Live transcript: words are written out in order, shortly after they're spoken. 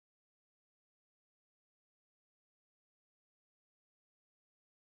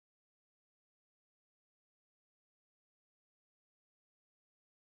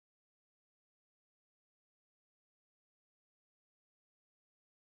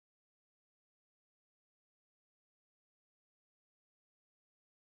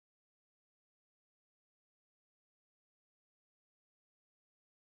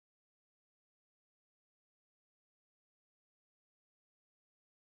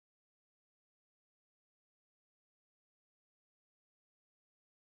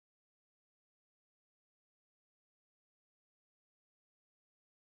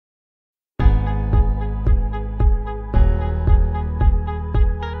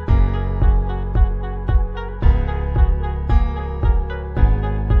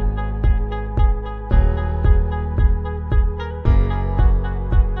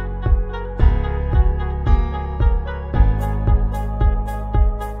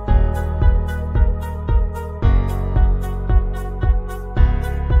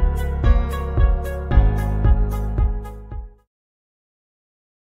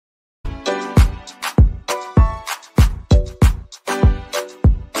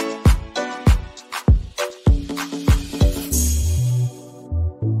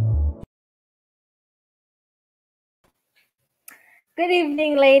Good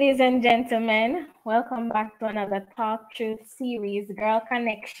evening, ladies and gentlemen. Welcome back to another TalkTruth Series, Girl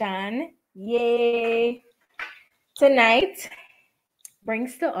Connection. Yay! Tonight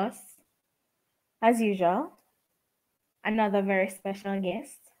brings to us, as usual, another very special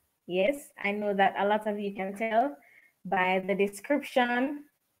guest. Yes, I know that a lot of you can tell by the description. I'm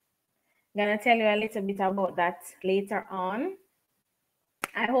going to tell you a little bit about that later on.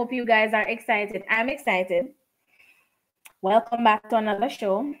 I hope you guys are excited. I'm excited. Welcome back to another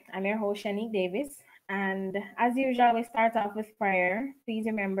show. I'm your host, Sherene Davis. And as usual, we start off with prayer. Please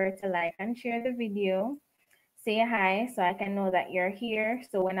remember to like and share the video. Say hi so I can know that you're here.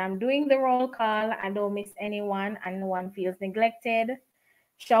 So when I'm doing the roll call, I don't miss anyone and no one feels neglected.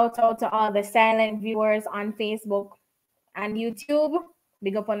 Shout out to all the silent viewers on Facebook and YouTube.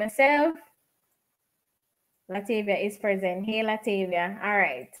 Big up on yourself. Latavia is present. Hey, Latavia. All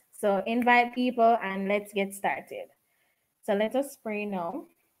right. So invite people and let's get started. So let us pray now,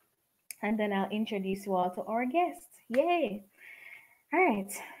 and then I'll introduce you all to our guest. Yay! All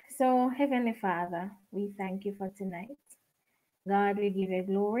right. So, Heavenly Father, we thank you for tonight. God, we give you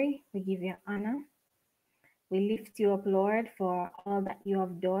glory. We give you honor. We lift you up, Lord, for all that you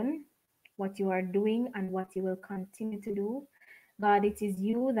have done, what you are doing, and what you will continue to do. God, it is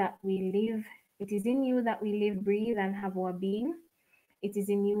you that we live. It is in you that we live, breathe, and have our being. It is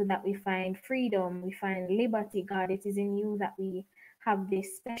in you that we find freedom, we find liberty, God. It is in you that we have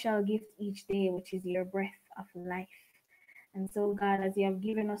this special gift each day, which is your breath of life. And so, God, as you have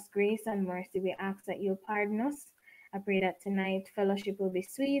given us grace and mercy, we ask that you'll pardon us. I pray that tonight fellowship will be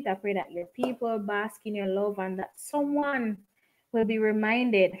sweet. I pray that your people bask in your love and that someone will be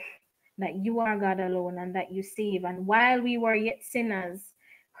reminded that you are God alone and that you save. And while we were yet sinners,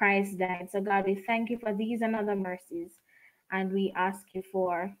 Christ died. So, God, we thank you for these and other mercies. And we ask you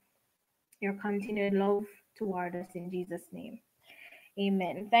for your continued love toward us in Jesus' name.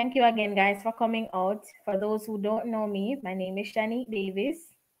 Amen. Thank you again, guys, for coming out. For those who don't know me, my name is Sherene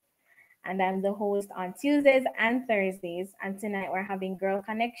Davis, and I'm the host on Tuesdays and Thursdays. And tonight we're having Girl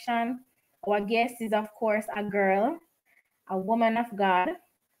Connection. Our guest is, of course, a girl, a woman of God.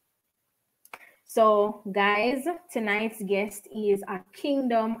 So, guys, tonight's guest is a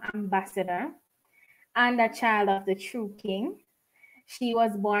kingdom ambassador and a child of the true king. She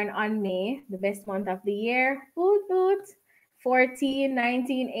was born on May, the best month of the year,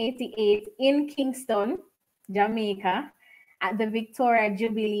 1988 in Kingston, Jamaica, at the Victoria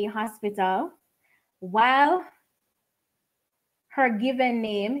Jubilee Hospital, while her given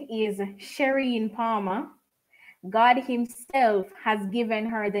name is Sherene Palmer. God himself has given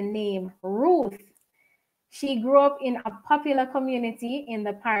her the name Ruth. She grew up in a popular community in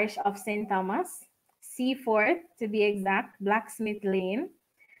the parish of St. Thomas, Seaford, to be exact, Blacksmith Lane.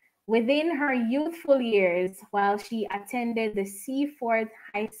 Within her youthful years, while she attended the Seaford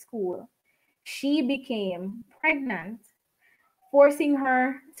High School, she became pregnant, forcing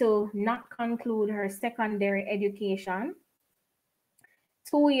her to not conclude her secondary education.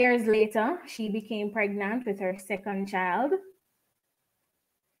 2 years later, she became pregnant with her second child.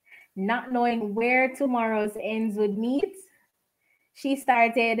 Not knowing where tomorrow's ends would meet, she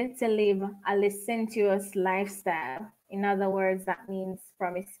started to live a licentious lifestyle. In other words, that means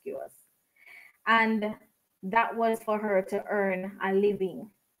promiscuous. And that was for her to earn a living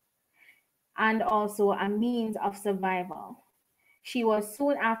and also a means of survival. She was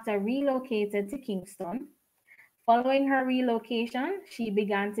soon after relocated to Kingston. Following her relocation, she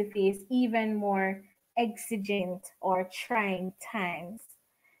began to face even more exigent or trying times.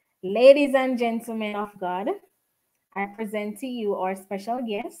 Ladies and gentlemen of God, I present to you our special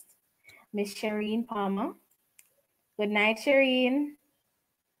guest, Miss Sherene Palmer. Good night, Sherene.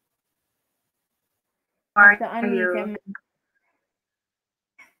 How are you?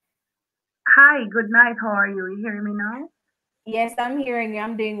 Hi, good night. How are you? You hear me now? Yes, I'm hearing you.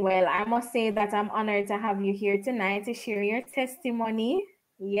 I'm doing well. I must say that I'm honored to have you here tonight to share your testimony.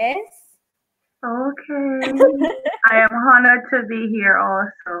 Yes. Okay. I am honored to be here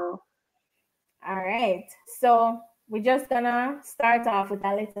also. All right. So we're just gonna start off with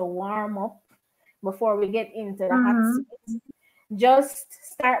a little warm up before we get into the hot seat. Just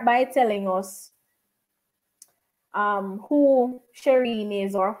start by telling us who Sherene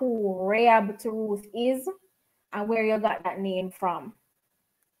is or who Rahab to Ruth is and where you got that name from.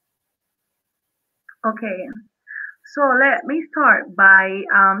 Okay. So let me start by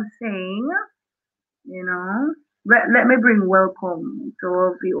saying, let me bring welcome to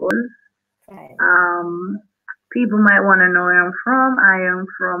our viewers. People might want to know where I'm from. I am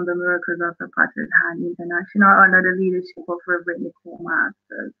from the Miracles of the Potter's Hand International under the leadership of Reverend Nicole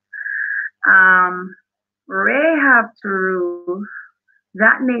Masters. Rahab to Ruth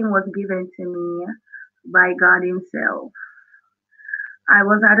That name was given to me by God Himself. I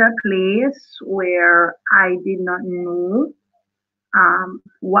was at a place where I did not know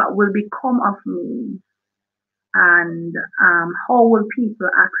what will become of me and how will people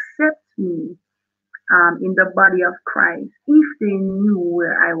accept me in the body of Christ if they knew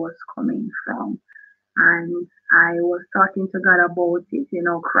where I was coming from. And I was talking to God about it,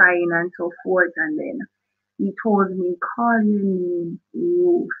 crying and so forth. And then He told me, call your name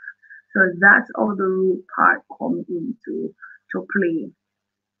Ruth. So that's how the Ruth part comes into to play.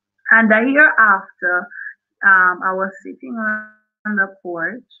 And a year after, I was sitting on the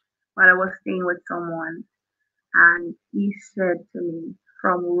porch while I was staying with someone, and he said to me,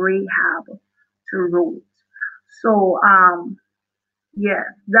 from Rahab to Ruth. So, yes,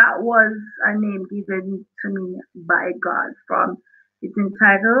 that was a name given to me by God. From it's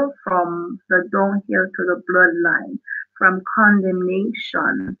entitled "From the Downhill to the Bloodline, from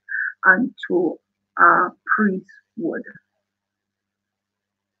Condemnation unto Priesthood."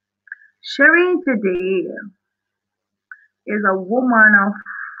 Sherene today is a woman of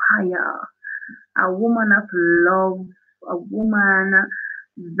fire, a woman of love, a woman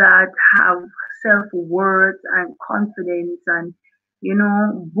that have self-worth and confidence and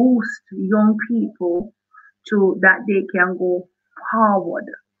boost young people to that they can go forward.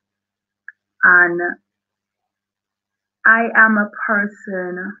 And I am a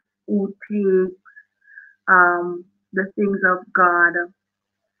person who takes the things of God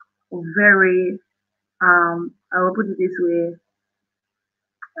very I will put it this way,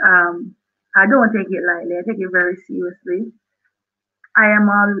 um I don't take it lightly, I take it very seriously. I am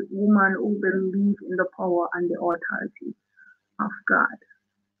a woman who believes in the power and the authority of God.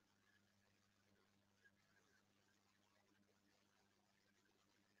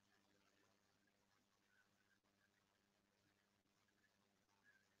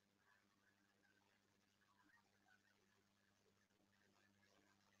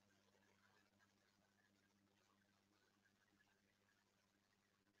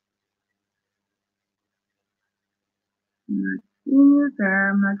 I'm not seeing you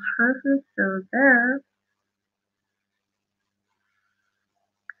there. I'm not sure if you're still there.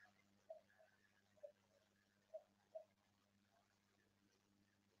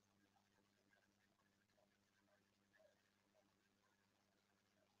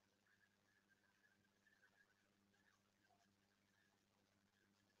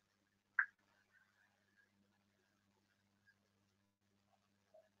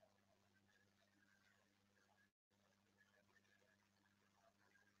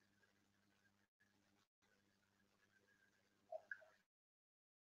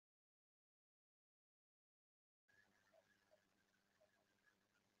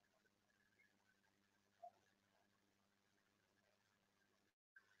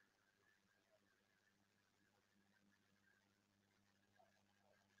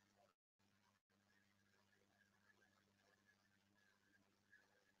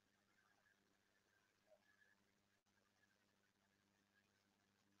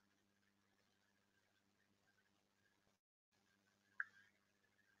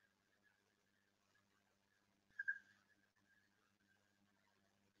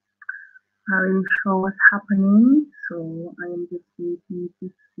 Not really sure what's happening, so I am just waiting to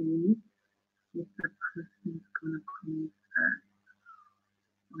see if the person is gonna come back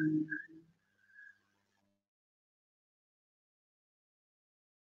online.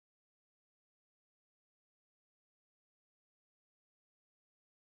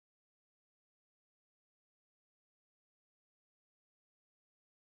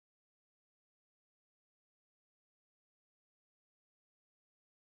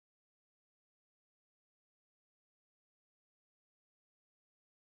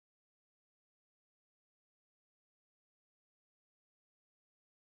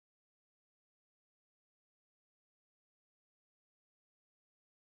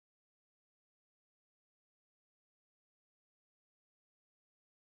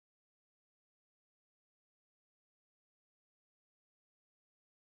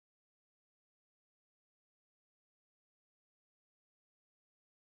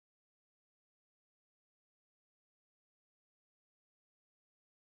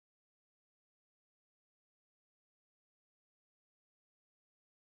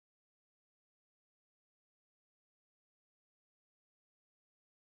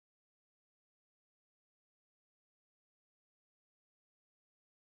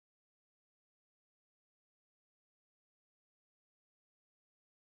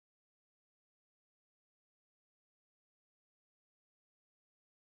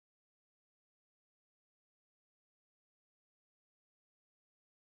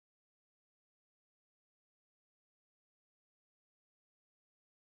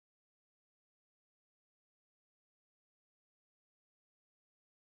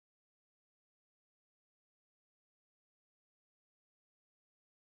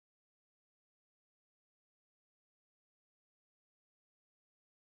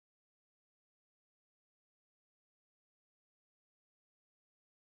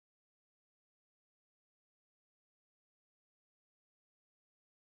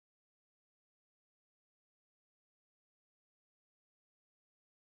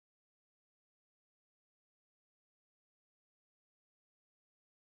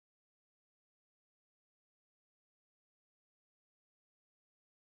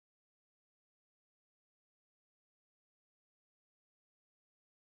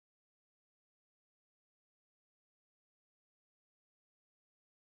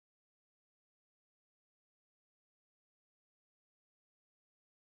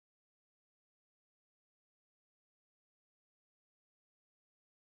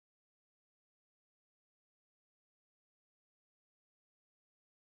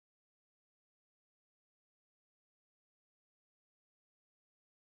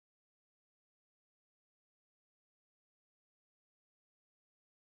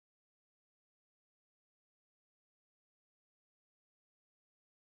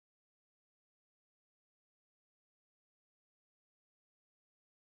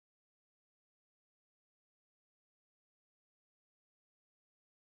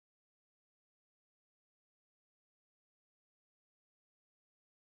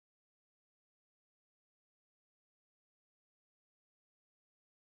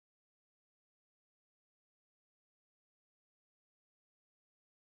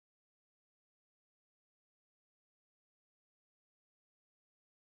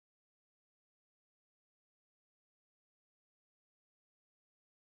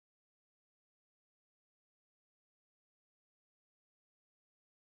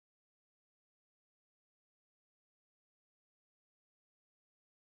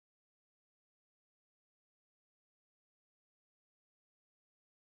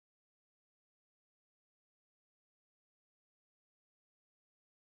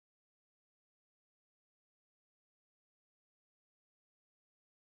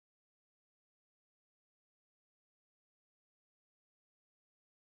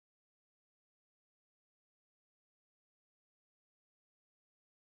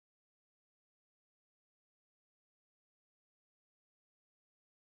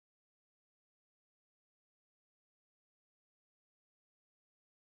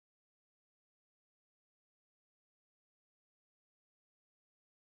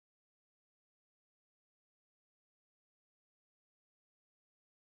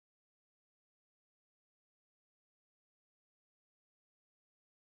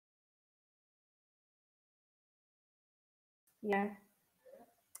 Yeah.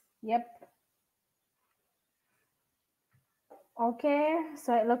 Yep. Okay.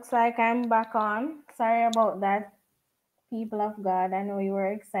 So it looks like I'm back on. Sorry about that, people of God. I know you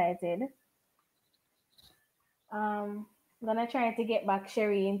were excited. I'm gonna try to get back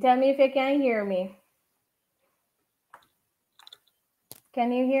Sherene. Tell me if you can hear me.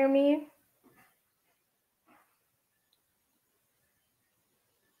 Can you hear me?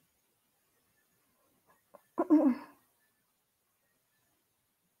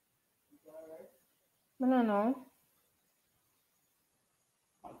 No, no.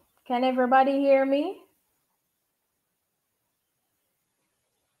 Can everybody hear me?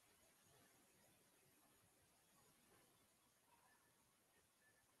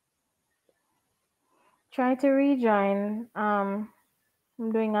 Try to rejoin. I'm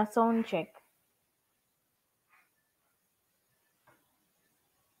doing a sound check.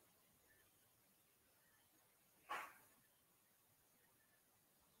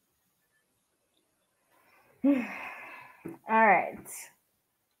 All right.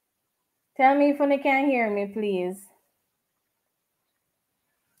 Tell me if you can hear me, please.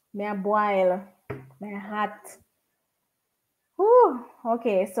 Me a boil. Me a hot. Whew.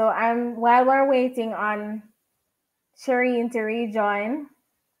 Okay, so while we're waiting on Sherene to rejoin.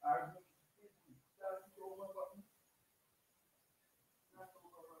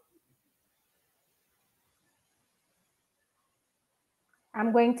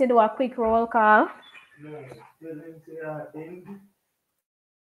 I'm going to do a quick roll call.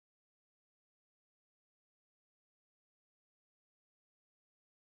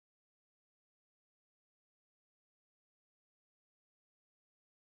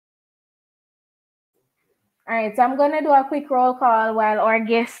 All right, so I'm going to do a quick roll call while our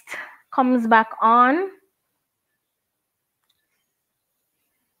guest comes back on.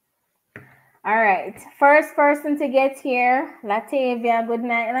 All right, first person to get here, Latavia. Good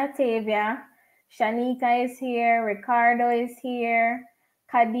night, Latavia. Shanika is here. Ricardo is here.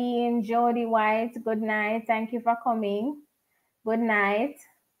 Kadeen, Jody White, good night. Thank you for coming. Good night.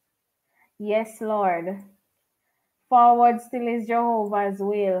 Yes, Lord. Forward still is Jehovah's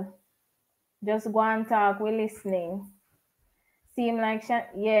will. Just go and talk. We're listening. Seem like,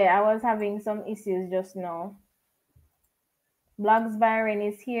 yeah, I was having some issues just now. Blogs Byron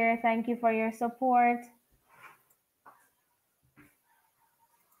is here. Thank you for your support.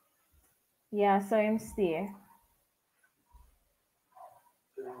 Yeah, so I'm still.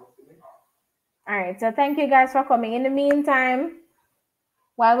 All right, so thank you guys for coming. In the meantime,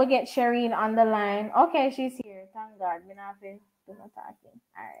 while we get Sherene on the line. Okay, she's here. Thank God. Me not do no talking.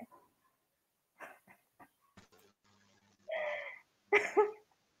 All right.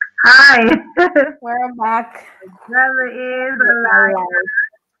 Hi. We're back. Brother is alive. Alive.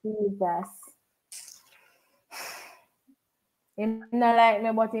 Jesus. Him not like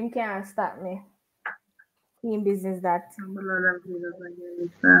me, but him can't stop me. Him business that. The Lord of Jesus, I give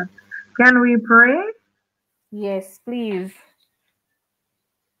you thanks. Can we pray? Yes, please.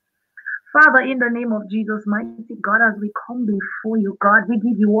 Father, in the name of Jesus, mighty God, as we come before you, God, we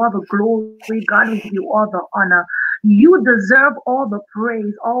give you all the glory, God, we give you all the honor. You deserve all the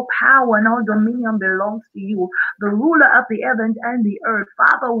praise, all power and all dominion belongs to you, the ruler of the heavens and the earth.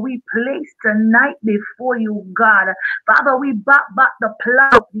 Father, we place tonight before you, God. Father, we back the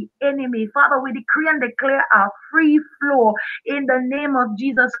plan of the enemy. Father, we decree and declare a free flow in the name of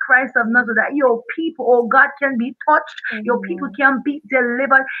Jesus Christ of Nazareth, that your people, oh God, can be touched, your people Amen. can be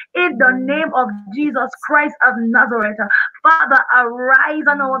delivered in the Amen. name of Jesus Christ of Nazareth. Father, arise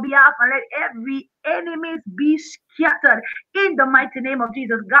on our behalf and let every enemies be scattered in the mighty name of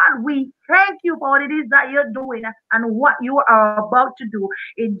Jesus. God, we thank you for what it is that you're doing and what you are about to do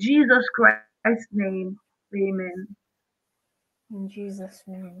in Jesus Christ's name. Amen. In Jesus'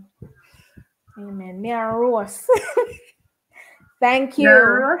 name. Amen. Me a rose. Thank you.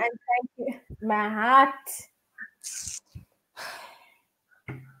 Narrow. And thank you. My heart.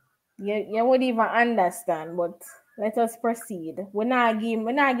 You would even understand, but let us proceed. We're not give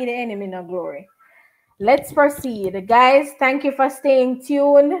the enemy no glory. Let's proceed. Guys, thank you for staying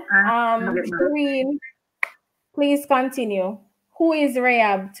tuned. Sherene, please continue. Who is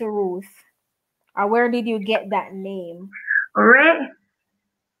Rahab to Ruth? Or where did you get that name? Ray.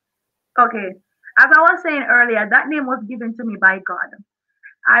 Okay. As I was saying earlier, that name was given to me by God.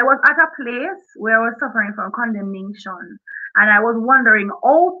 I was at a place where I was suffering from condemnation, and I was wondering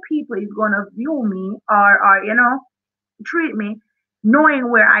how people is gonna view me or treat me,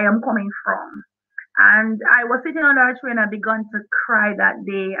 knowing where I am coming from. And I was sitting under a tree and I began to cry that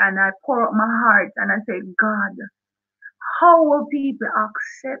day, and I poured out my heart and I said, God, how will people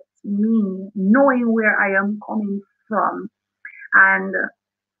accept me knowing where I am coming from? And a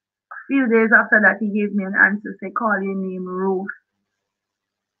few days after that, he gave me an answer, say, call your name Ruth.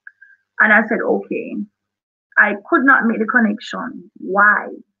 And I said, okay. I could not make the connection. Why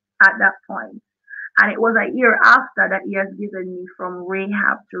at that point? And it was a year after that he has given me from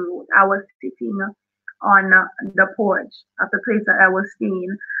Rahab to Ruth. I was sitting on the porch of the place that I was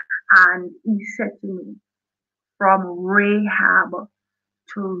staying, and he said to me, from Rahab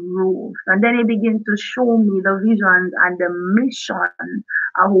to Ruth. And then he began to show me the visions and the mission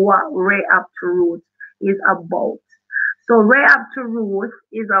of what Rahab to Ruth is about. So Rahab to Ruth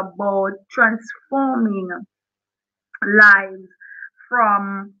is about transforming lives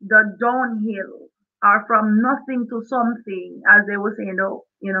from the downhill or from nothing to something, as they were saying,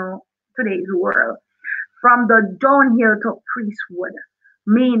 today's world, from the downhill to priesthood,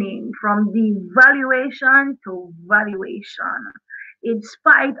 meaning from devaluation to valuation. In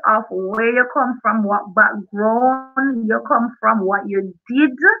spite of where you come from, what background you come from, what you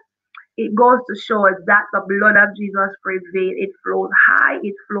did, it goes to show that the blood of Jesus prevails. It flows high,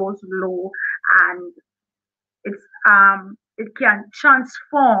 it flows low, and it can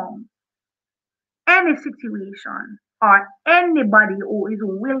transform any situation or anybody who is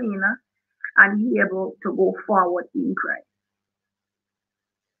willing and able to go forward in Christ.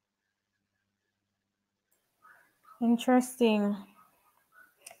 Interesting.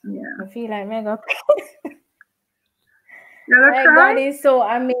 Yeah. I feel like mega. You My God is so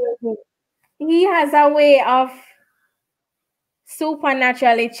amazing. He has a way of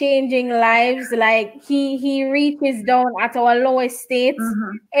supernaturally changing lives. Like he reaches down at our lowest states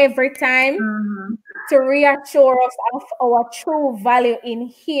every time to reassure us of our true value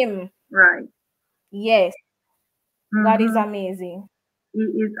in him. Right. Yes. God is amazing. He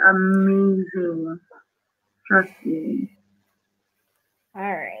is amazing. Trust me. All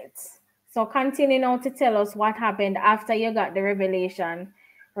right. So continue now to tell us what happened after you got the revelation,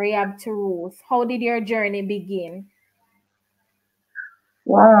 Rahab to Ruth. How did your journey begin?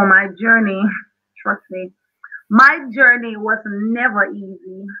 Wow, my journey, trust me, my journey was never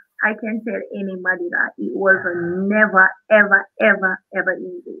easy. I can tell anybody that it was never, ever, ever, ever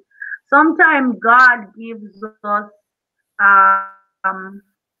easy. Sometimes God gives us um,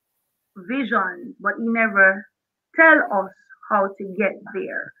 visions, but He never tell us how to get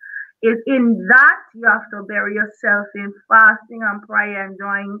there. It's in that you have to bury yourself in fasting and prayer and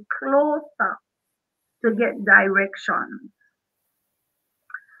drawing closer to get direction.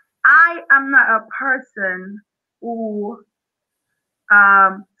 I am not a person who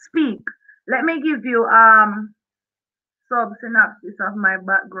speak. Let me give you sub synopsis of my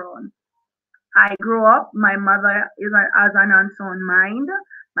background. I grew up. My mother has an unsound mind.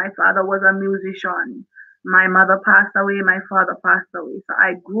 My father was a musician. My mother passed away. My father passed away. So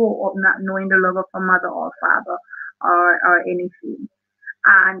I grew up not knowing the love of a mother or father or anything.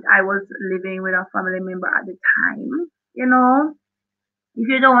 And I was living with a family member at the time. You know, if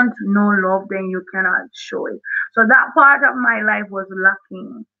you don't know love, then you cannot show it. So that part of my life was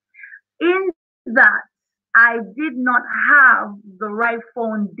lacking. In that, I did not have the right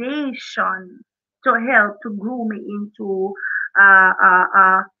foundation to help to grow me into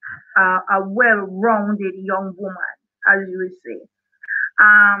a well-rounded young woman, as you would say.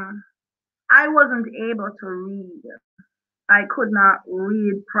 Um, I wasn't able to read. I could not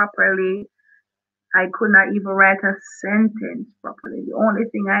read properly. I could not even write a sentence properly. The only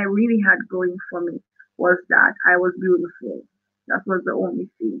thing I really had going for me was that I was beautiful. That was the only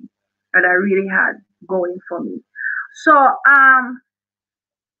thing that I really had going for me. So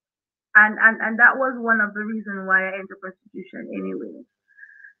and that was one of the reasons why I entered prostitution anyway.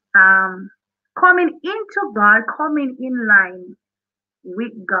 Um coming into God, coming in line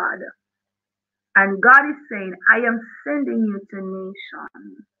with God. And God is saying, I am sending you to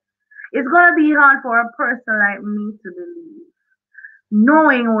nations. It's gonna be hard for a person like me to believe,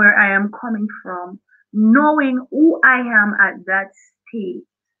 knowing where I am coming from, knowing who I am at that stage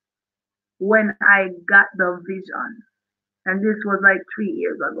when I got the vision. And this was like 3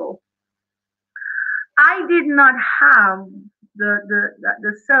 years ago. I did not have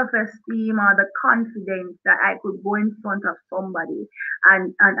the self-esteem or the confidence that I could go in front of somebody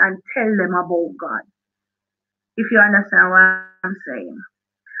and tell them about God, if you understand what I'm saying.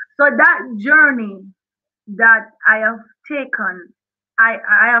 So that journey that I have taken, I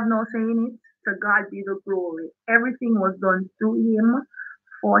have no saying it. To God be the glory. Everything was done through Him,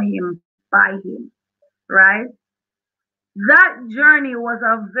 for Him, by Him. Right? That journey was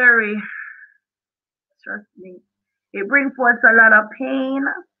a very, trust me, it brings forth a lot of pain.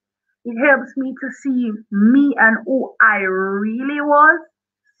 It helps me to see me and who I really was.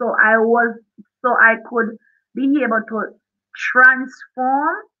 So I was, so I could be able to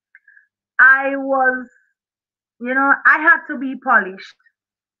transformed. I was, I had to be polished.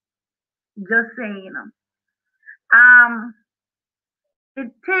 Just saying. Um,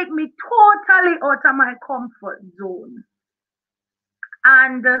 it take me totally out of my comfort zone.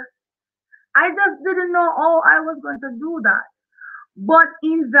 And I just didn't know how I was going to do that. But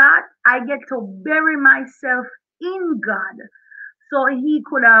in that, I get to bury myself in God. So he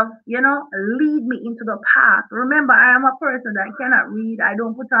could have, lead me into the path. Remember, I am a person that cannot read. I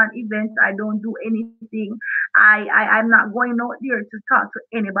don't put on events. I don't do anything. I'm not going out there to talk to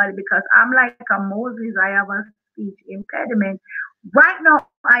anybody because I'm like a Moses. I have a speech impediment. Right now,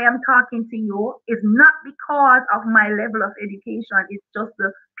 I am talking to you is not because of my level of education. It's just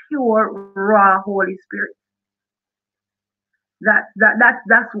the pure, raw Holy Spirit.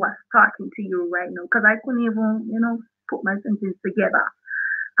 That's what's talking to you right now. Because I couldn't even, put my sentence together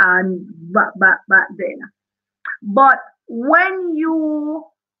and back then. But when you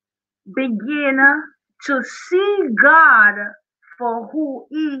begin to see God for who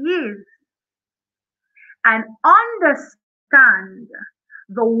He is and understand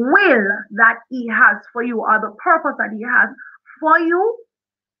the will that He has for you or the purpose that He has for you,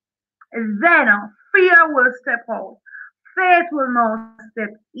 then fear will step out. Faith will now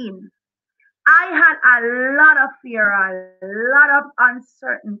step in. I had a lot of fear, a lot of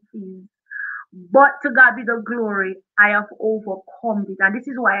uncertainties. But to God be the glory, I have overcome it. And this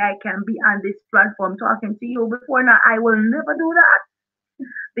is why I can be on this platform talking to you. Before now, I will never do that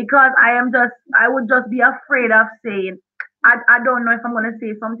because I would just be afraid of saying, I don't know if I'm going to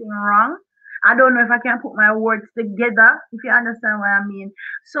say something wrong. I don't know if I can put my words together, if you understand what I mean.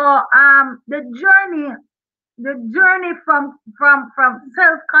 So, the journey from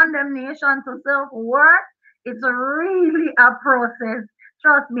self condemnation to self worth, it's really a process.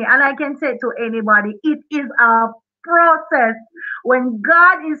 Trust me, and I can say to anybody, it is a process. When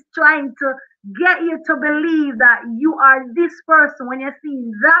God is trying to get you to believe that you are this person, when you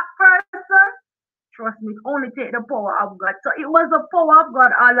see that person, trust me, it only take the power of God. So it was the power of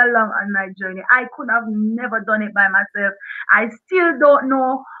God all along on my journey. I could have never done it by myself. I still don't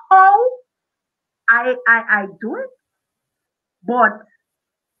know how I do it, but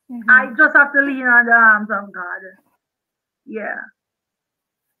I Mm-hmm. just have to lean on the arms of God. Yeah.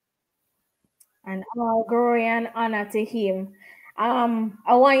 And all glory and honor to Him. I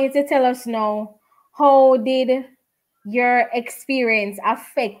want you to tell us now, how did your experience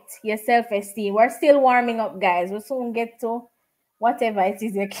affect your self-esteem? We're still warming up, guys. We'll soon get to whatever it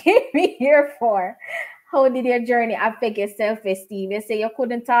is you came here for. How did your journey affect your self-esteem? You say you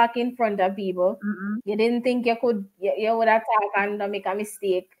couldn't talk in front of people. Mm-mm. You didn't think you would have talk and not make a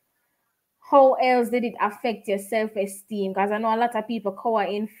mistake. How else did it affect your self-esteem? Because I know a lot of people cower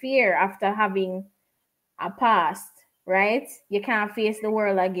in fear after having a past, right? You can't face the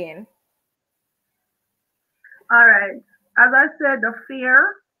world again. All right. As I said, the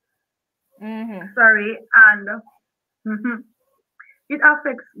fear, Mm-hmm. sorry, and mhm, it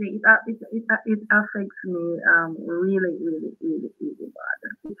affects me. It affects me really, really, really, really bad.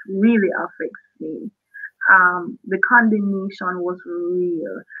 It really affects me. The condemnation was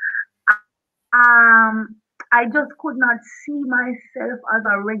real. I just could not see myself as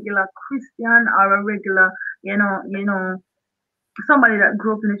a regular Christian or a regular, somebody that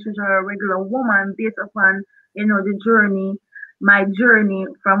grew up in the church or a regular woman based upon, the journey, my journey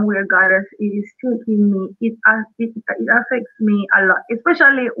from where God it is taking me. It affects me a lot,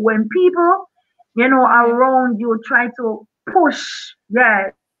 especially when people, Mm-hmm. around you try to push,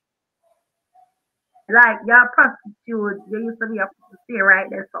 yeah, like you're a prostitute, you used to be a prostitute right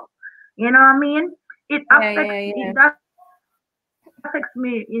there, so you know what I mean? It affects Yeah, it yeah, yeah. affects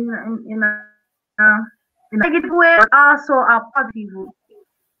me in a negative way, but also a positive way.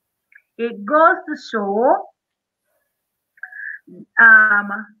 It goes to show um,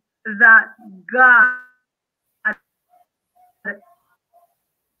 that God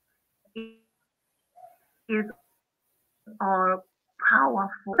is all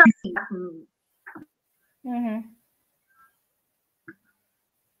powerful. Mm-hmm.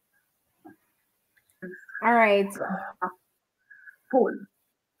 All right. Full.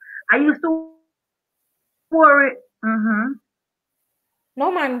 I used to worry.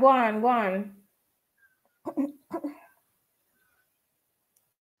 No man, go on, go on.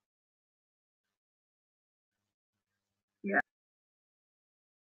 Yeah.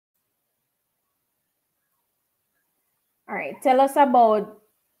 All right. Tell us about,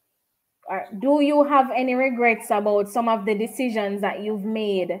 do you have any regrets about some of the decisions that you've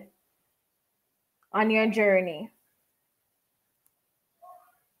made on your journey?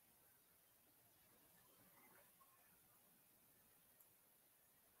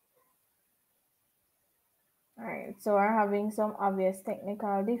 All right, so we're having some obvious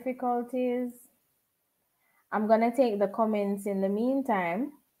technical difficulties. I'm gonna take the comments in the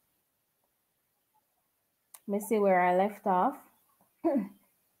meantime. Let me see where I left off. All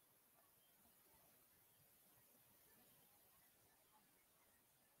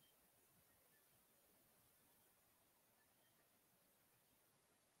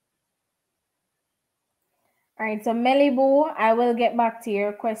right, so Meliboo, I will get back to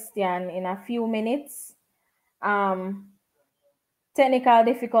your question in a few minutes. Technical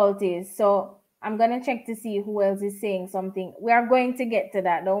difficulties. So I'm gonna check to see who else is saying something. We are going to get to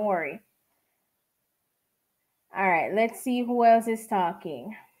that, don't worry. All right, let's see who else is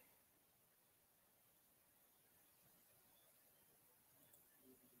talking.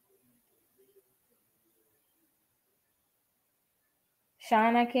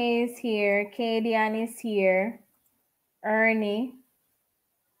 Shauna K is here, Kadian is here, Ernie.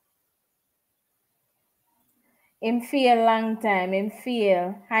 Him feel long time, him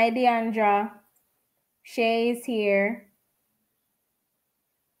feel. Hi Deandra. Shay is here.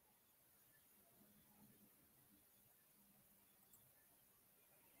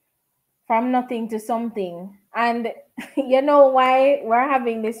 From nothing to something. And you know why we're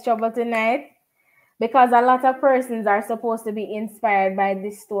having this trouble tonight? Because a lot of persons are supposed to be inspired by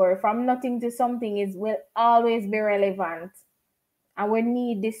this story. From nothing to something will always be relevant. And we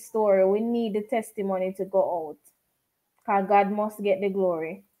need this story. We need the testimony to go out. Because God must get the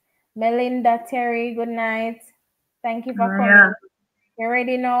glory. Melinda, Terry, good night. Thank you for coming. Yeah. You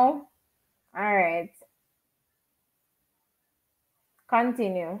ready now? All right.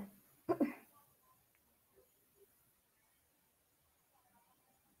 Continue.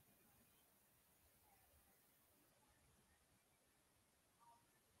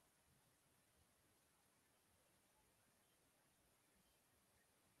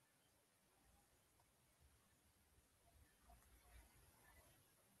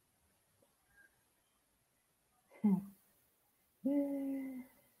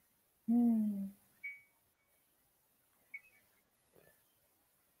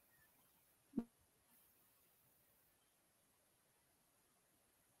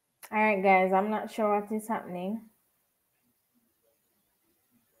 All right, guys, I'm not sure what is happening.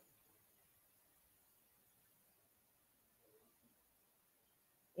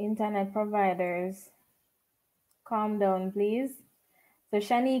 Internet providers, calm down, please. So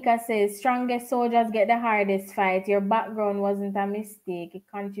Shanika says, strongest soldiers get the hardest fight. Your background wasn't a mistake. It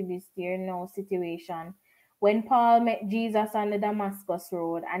contributes to your now situation. When Paul met Jesus on the Damascus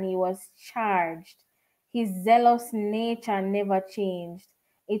Road and he was charged, his zealous nature never changed.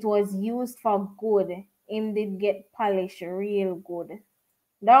 It was used for good. Him did get polished real good.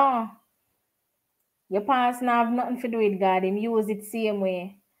 No, your past now have nothing to do with God. Him use it same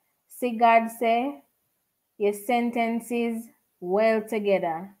way. See God say, your sentences well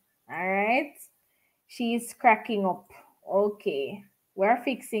together. All right? She's cracking up. Okay. We're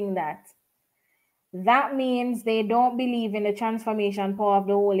fixing that. That means they don't believe in the transformation power of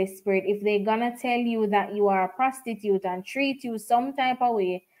the Holy Spirit. If they're gonna tell you that you are a prostitute and treat you some type of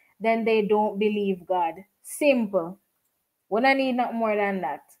way, then they don't believe God. Simple. We don't need not more than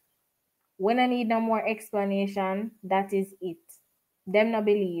that. We don't need no more explanation. That is it. Them not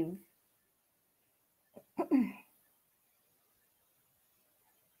believe.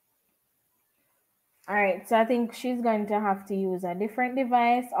 All right, so I think she's going to have to use a different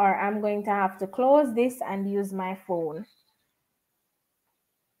device, or I'm going to have to close this and use my phone.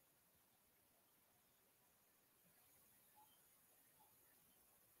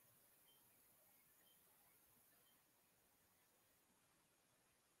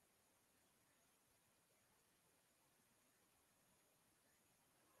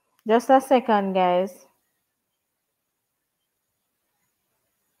 Just a second, guys.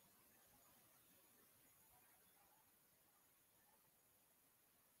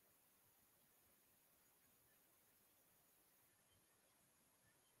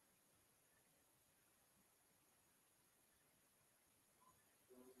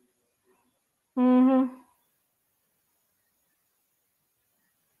 Mm-hmm.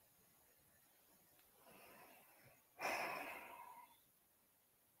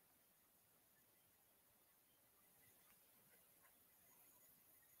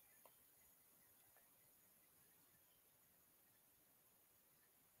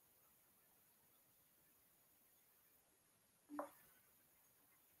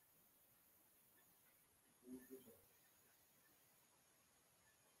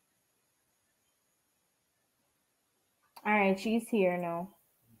 All right, she's here now.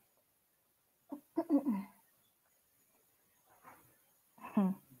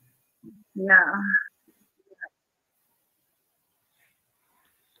 Yeah.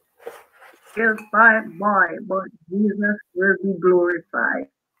 boy, but Jesus will be glorified.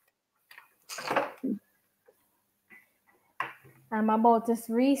 I'm about to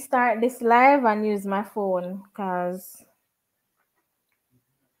restart this live and use my phone because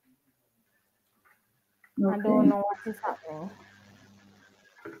I don't Okay. know what is happening.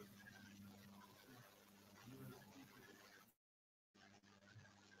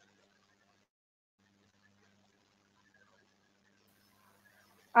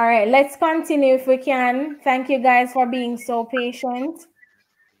 All right, let's continue if we can. Thank you guys for being so patient.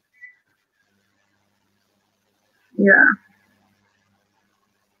 Yeah.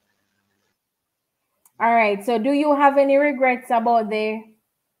 All right, so do you have any regrets about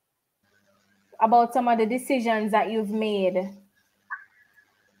some of the decisions that you've made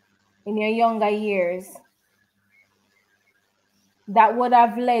in your younger years that would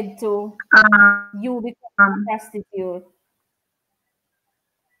have led to you becoming a prostitute?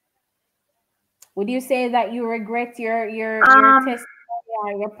 Would you say that you regret your testimony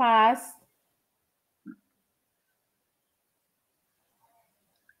or your past?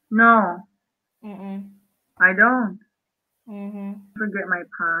 No, Mm-mm. I don't Mm-hmm. forget my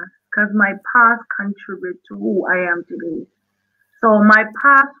past because my past contributes to who I am today. So my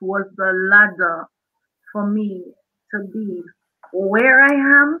past was the ladder for me to be where I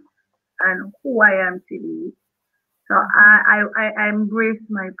am and who I am today. So I embrace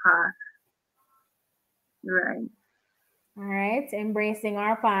my past. Right. All right, embracing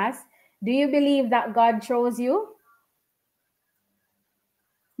our past. Do you believe that God chose you?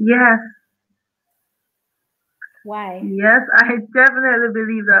 Yes, Why? yes, I definitely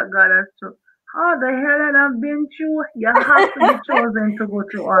believe that God has chosen. All the hell that I've been through, you have to be chosen to go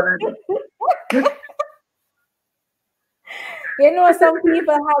through all of this. You know, some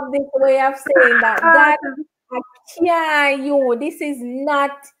people have this way of saying that God, I can't you. This is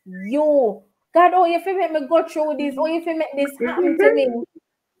not you. God, oh, if you make me go through this, oh, if you make this happen to me.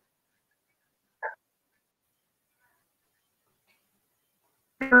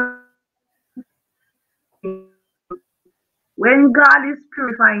 When God is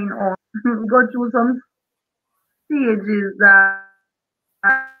purifying us, we go through some stages that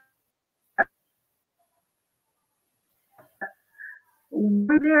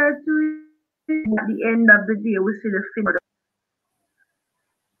we're there to at the end of the day we see the finish.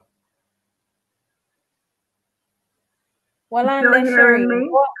 Well, You on still the hearing Sherene, me?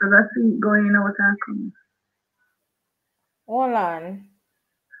 Because I see it going out and coming. hold on.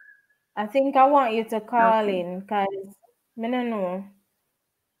 I think I want you to call Okay. in because I don't know.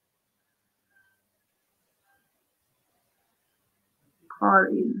 Call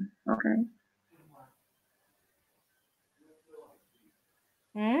in. Okay.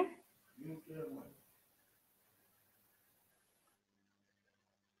 Hmm?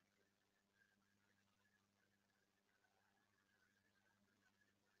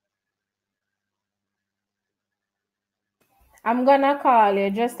 I'm gonna call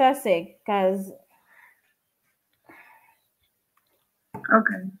you just a sec because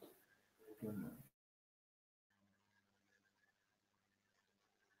Okay.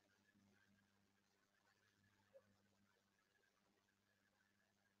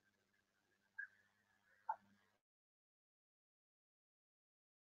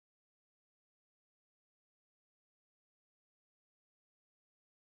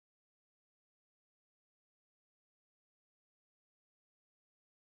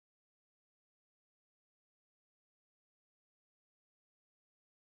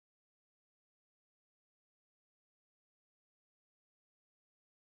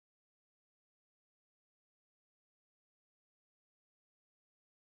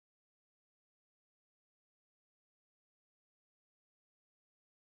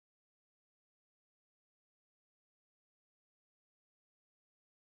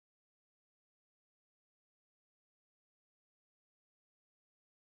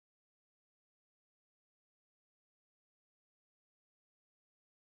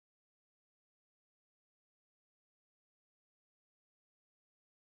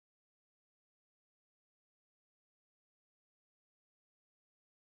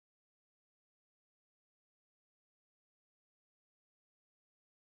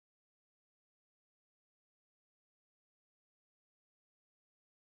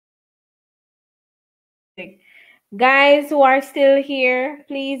 guys who are still here,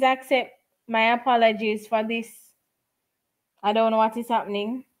 please accept my apologies for this. I don't know what is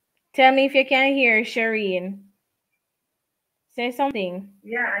happening. Tell me if you can hear Sherene. Say something.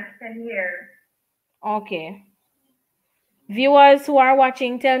 Yeah, I can hear. Okay. Viewers who are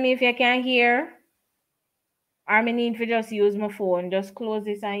watching, tell me if you can hear. I need to just use my phone. Just close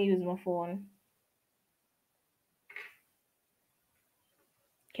this and use my phone.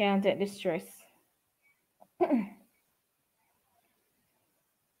 Can't take the stress.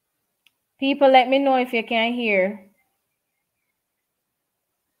 People, let me know if you can hear.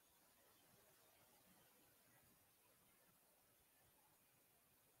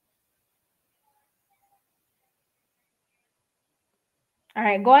 All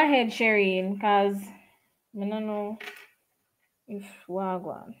right, go ahead, Sherene, because I don't know if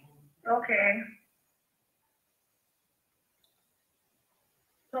Wagwan. Okay.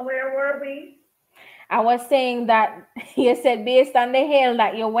 So where were we? I was saying that you said based on the hell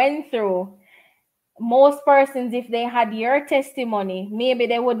that you went through, most persons, if they had your testimony, maybe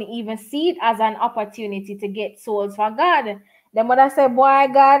they wouldn't even see it as an opportunity to get souls for God. They would have said, boy,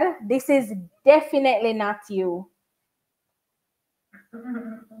 God, this is definitely not you.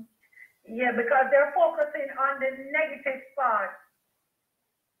 Yeah, because they're focusing on the negative part.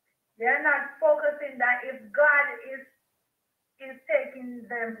 They're not focusing that if God is taking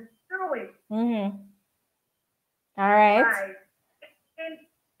them through it. Mm-hmm. All right. Right.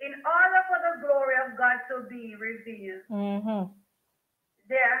 In order for the glory of God to be revealed, Mm-hmm.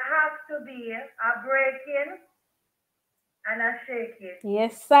 there has to be a breaking and a shaking.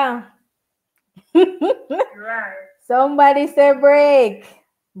 Yes, sir. Right. Somebody say break.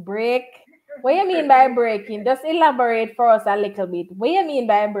 Break. What you mean by breaking? Just elaborate for us a little bit. What you mean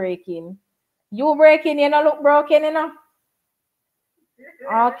by breaking? You breaking, you know, look broken, you know?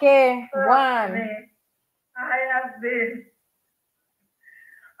 Okay, Trust one. me, I have been.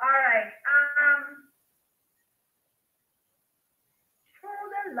 All right. Through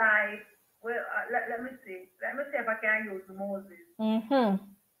the life, well, let me see. Let me see if I can use Moses. Mm-hmm.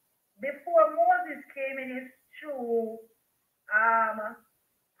 Before Moses came in his true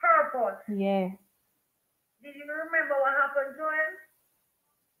purpose, Yeah. did you remember what happened to him?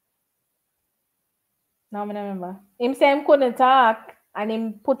 Now I remember. Him say him couldn't talk and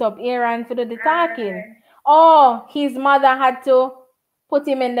him put up Aaron for the talking. Oh, his mother had to put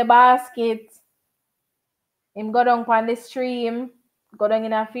him in the basket. Him go down on the stream, go down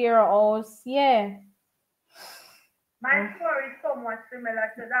in a fear house. Yeah. My story is somewhat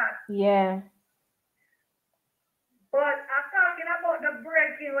similar to that. Yeah. But I'm talking about the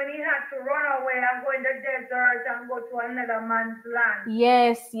breaking when he had to run away and go in the desert and go to another man's land.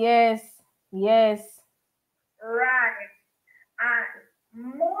 Yes, yes, yes. Right.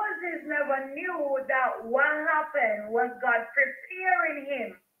 And Moses never knew that what happened was God preparing him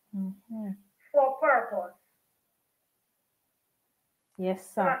for purpose. Yes,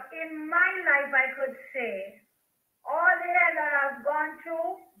 So sir. in my life, I could say, all the hell that I've gone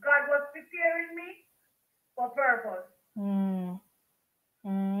through, God was preparing me for purpose.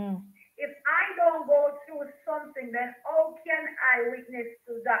 If I don't go through something, then how can I witness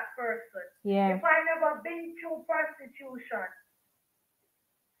to that person? Yeah. If I never been through prostitution,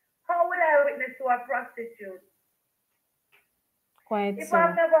 how would I witness to a prostitute? Quite If so.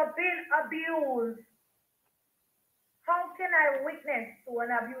 I've never been abused, how can I witness to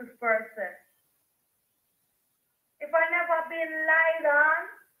an abused person? If I never been lied on,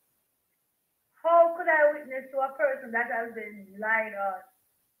 how could I witness to a person that has been lied on?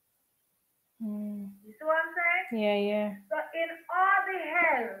 You see what I'm saying? Yeah, yeah. So in all the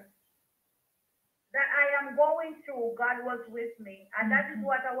hell that I am going through, God was with me. And that is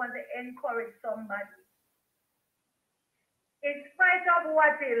what I want to encourage somebody. In spite of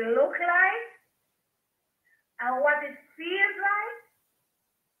what it looks like and what it feels like,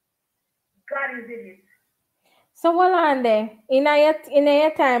 God is in it. So hold on there. In a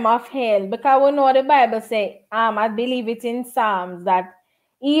time of hell, because we know the Bible say, I believe it in Psalms that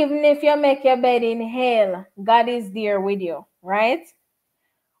even if you make your bed in hell, God is there with you, right?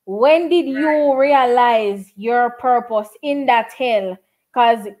 When did you realize your purpose in that hell?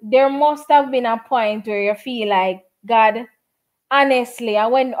 Because there must have been a point where you feel like, God, honestly,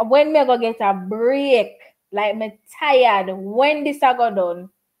 and when me go get a break, like me tired, when this I go done,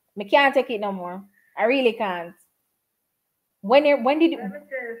 me can't take it no more. I really can't. When did you,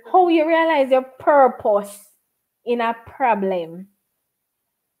 how you realize your purpose in a problem?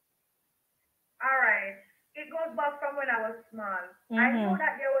 All right. It goes back from when I was small. I knew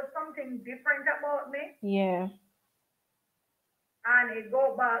that there was something different about me. Yeah. And it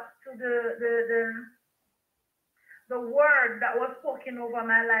goes back to the word that was spoken over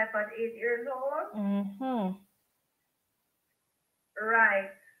my life at 8 years old. Right.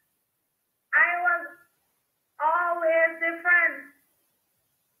 I was always different.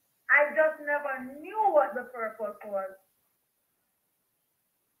 I just never knew what the purpose was.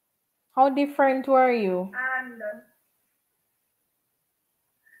 How different were you? And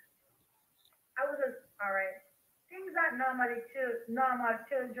that normal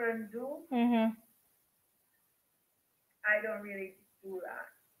children do, Mm-hmm. I don't really do that.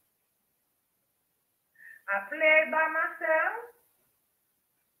 I play by myself.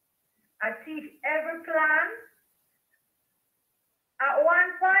 I teach every plan. At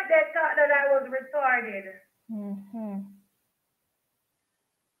one point, they thought that I was retarded. Mm-hmm.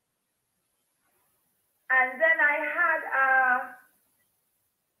 And then I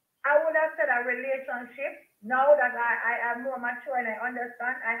would have said a relationship. Now that I am more mature and I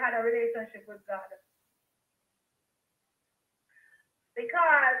understand, I had a relationship with God.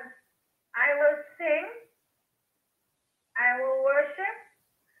 Because I will sing, I will worship,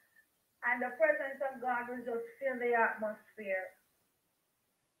 and the presence of God will just fill the atmosphere.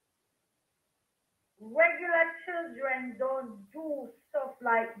 Regular children don't do stuff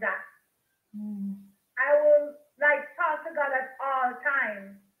like that. Mm-hmm. I will like talk to God at all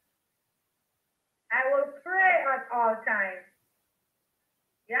times. I will pray at all times.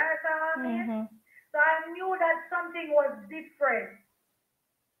 You understand what I mean? Mm-hmm. So I knew that something was different.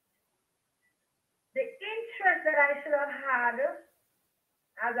 The interest that I should have had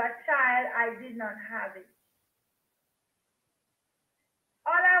as a child, I did not have it.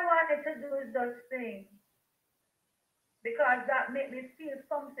 All I wanted to do is just sing because that made me feel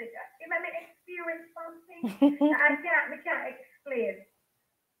something. It made me experience something that I can't explain.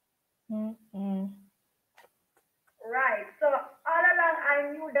 Mm-hmm. Right. So all along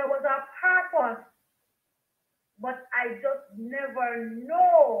I knew there was a purpose, but I just never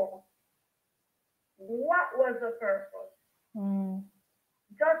know what was the purpose. Mm.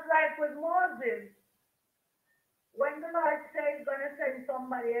 Just like with Moses, when the Lord said he's going to send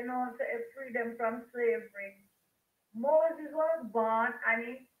somebody, to free them from slavery, Moses was born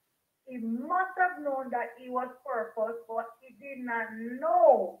and he must have known that he was purpose, but he did not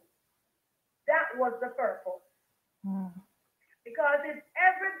know that was the purpose. Mm. Because if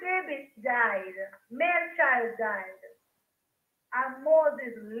every baby died, male child died, and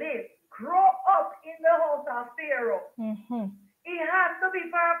Moses lived, grow up in the house of Pharaoh, Mm-hmm. he has to be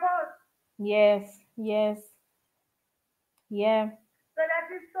purpose. Yes, yes, yeah. So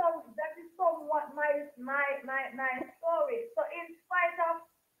that is somewhat my story. So in spite of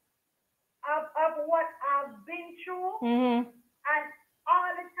what I've been through Mm-hmm. and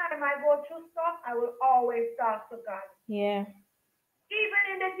all the time I go through stuff, I will always talk to God. Yeah. Even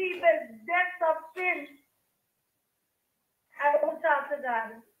in the deepest depths of sin, I will talk to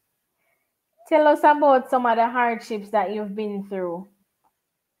God. Tell us about some of the hardships that you've been through.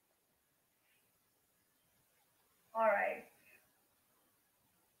 All right.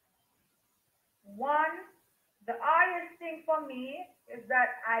 One, the hardest thing for me is that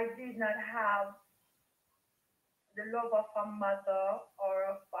I did not have the love of a mother or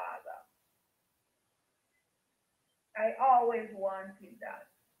a father. I always wanted that.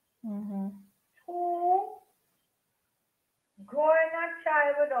 Mm-hmm. Two, growing a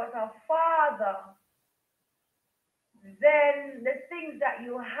child without a father, then the things that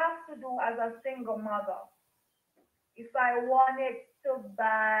you have to do as a single mother. If I wanted to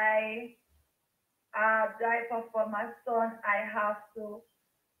buy a diaper for my son, I have to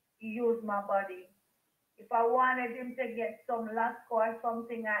use my body. If I wanted him to get some Lasco or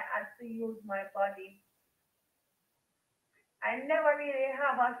something, I had to use my body. I never really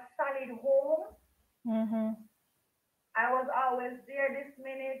have a solid home. Mm-hmm. I was always there this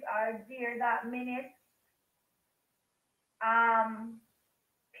minute or there that minute. Um,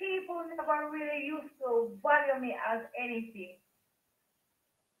 People never really used to value me as anything.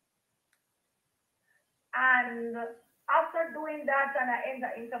 And after doing that, and I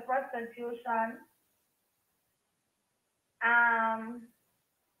entered into prostitution, um,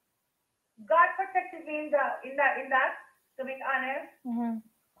 God protected me in that, to be honest. Mm-hmm.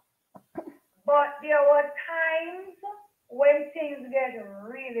 But there were times when things get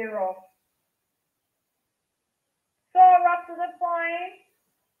really rough. So rough to the point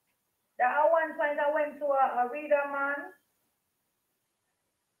that at one point I went to a reader man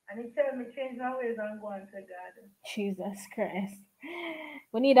and he told me change my ways and go on to God. Jesus Christ.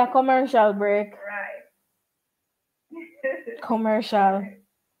 We need a commercial break. Right. Commercial. Right.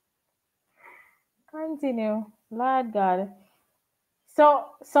 Continue. Lord God. So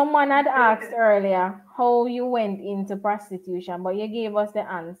someone had asked earlier how you went into prostitution, but you gave us the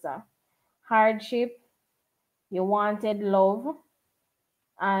answer. Hardship, you wanted love,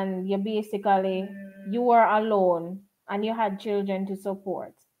 and you were alone and you had children to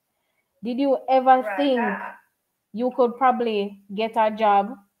support. Did you ever Right. think you could probably get a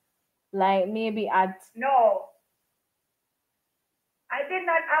job, like maybe at No, I did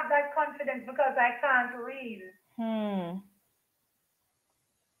not have that confidence because I can't read.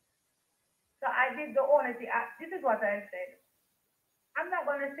 So I did the only thing. This is what I said. I'm not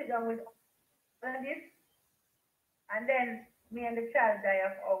going to sit down with all of this and then me and the child die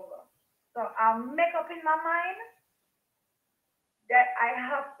of hunger. So I'll make up in my mind that I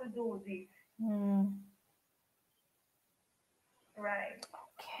have to do this. Right.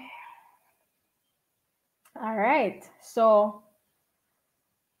 Okay. All right. So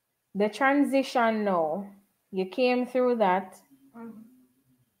the transition now, you came through that.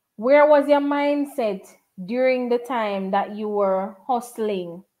 Where was your mindset during the time that you were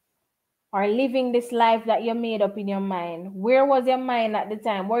hustling or living this life that you made up in your mind? Where was your mind at the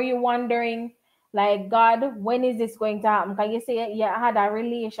time? Were you wondering, like, God, when is this going to happen? Can you say you had a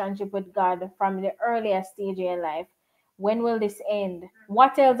relationship with God from the earliest stage of your life? When will this end?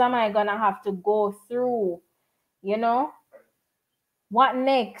 What else am I going to have to go through? You know? What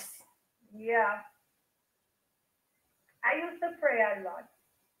next? Yeah. I used to pray a lot.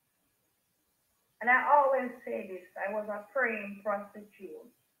 And I always say this, I was a praying prostitute.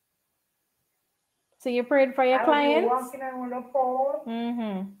 So you prayed for your I clients? was walking around the pole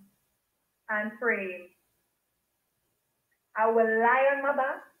and praying. I will lie on my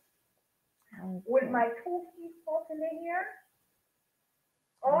back with my 2 feet up in the air.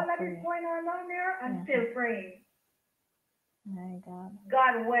 All that is going on down there and still praying. My God.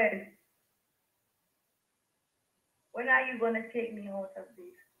 God, when are you going to take me out of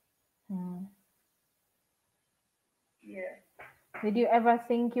this? Yeah. Did you ever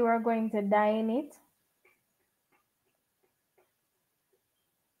think you were going to die in it?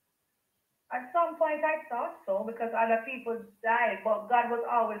 At some point I thought so because other people died, but God was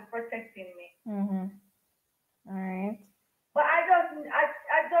always protecting me. All right. But I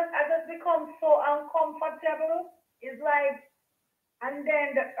just become so uncomfortable. It's like, and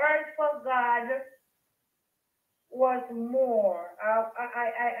then the urge for God was more.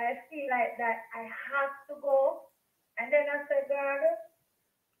 I feel like that I have to go. And then I said, God,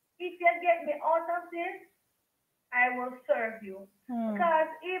 if you get me out of this, I will serve you.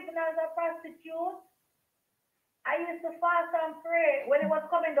 Because even as a prostitute, I used to fast and pray when it was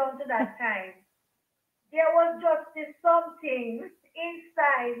coming down to that time. There was just this something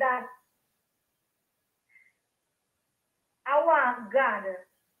inside that I want God,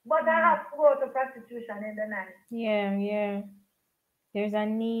 but I have to go to prostitution in the night. Yeah. There's a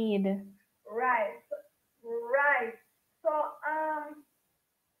need. Right. So,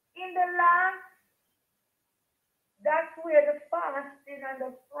 in the last, that's where the fasting and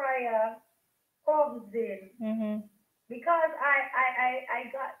the prayer comes in. Because I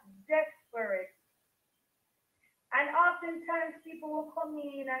got desperate. And oftentimes people will come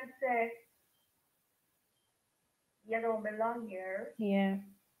in and say, you don't belong here. Yeah.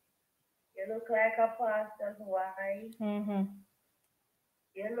 You look like a pastor's wife.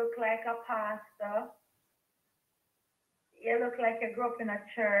 You look like a pastor. You look like you grew up in a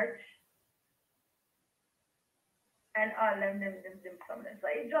church. And all them. So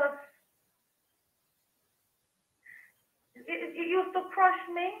it used to crush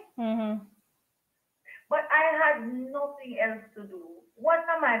me. But I had nothing else to do. What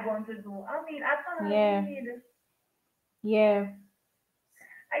am I going to do? I mean, I can't read. Yeah.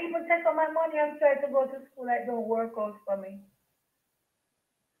 I even take all my money and try to go to school. It don't work out for me.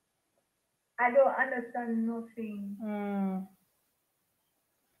 I don't understand nothing.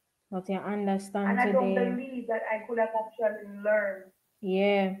 But you understand and I today. don't believe that I could have actually learned.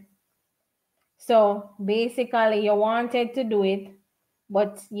 Yeah. So basically you wanted to do it,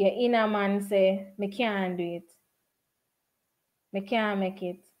 but your inner man say, me can't do it. Me can't make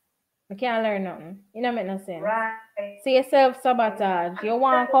it. Me can't learn nothing. It don't make no sense. Right. So you self-sabotage. You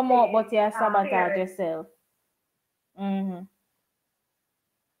want to come out, but you sabotage yourself. I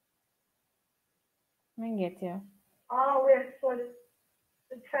get you. Always for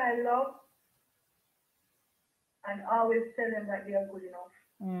the child love and always tell them that they are good enough.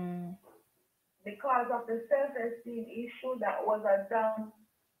 Because of the self-esteem issue that was a down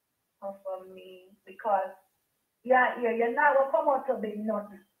for me. Because you're not gonna come out to be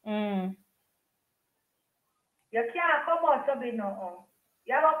nothing. You can't come out to be nothing.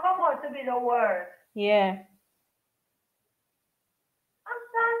 You're gonna come out to be the worst. Yeah. I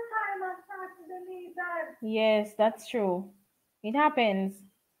start to believe that. Yes, that's true. It happens.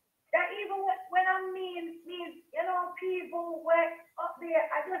 That even when I meet people were up there,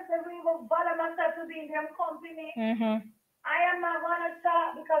 I just don't even bother myself to be in their company. I am not gonna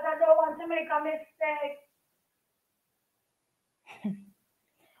talk because I don't want to make a mistake.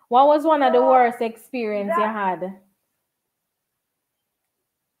 What was one of the worst experience you had?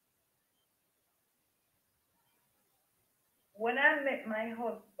 my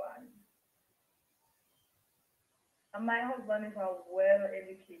husband. And my husband is a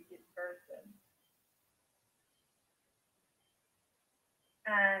well-educated person.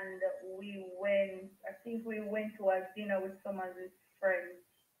 And I think we went to a dinner with some of his friends.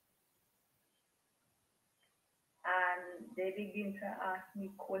 And they began to ask me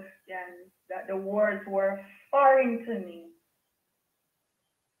questions that the words were foreign to me.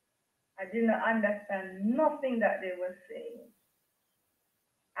 I didn't understand nothing that they were saying.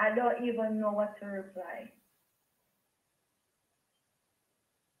 I don't even know what to reply.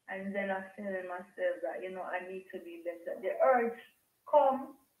 And then I feel in myself that, I need to be better. The urge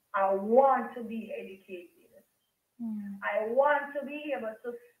come, I want to be educated. I want to be able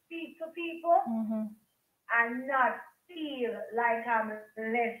to speak to people and not feel like I'm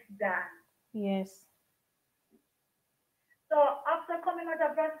less than. Yes. So after coming out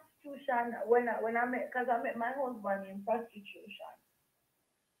of prostitution, when I met, because I met my husband in prostitution,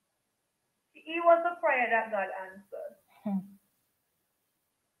 he was a prayer that God answered.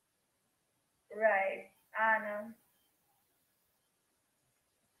 Right. And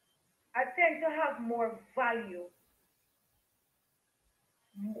I tend to have more value,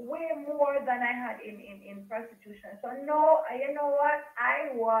 way more than I had in prostitution. So no, you know what?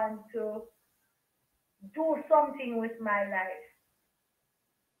 I want to do something with my life.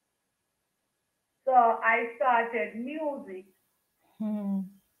 So I started music.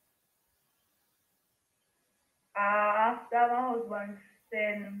 After my husband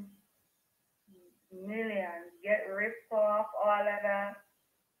spent millions, get ripped off, all of that,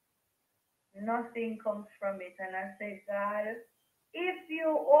 nothing comes from it. And I say, God, if you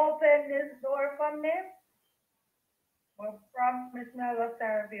open this door for me, well, promise me I will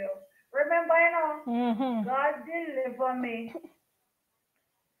serve you. Remember, God deliver me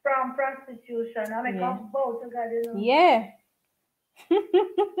from prostitution. I make a vow to God, Yeah.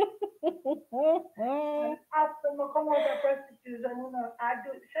 And after I come out of prostitution, I do,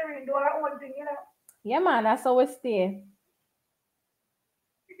 Sherene, do our own thing, Yeah, man, that's how we stay.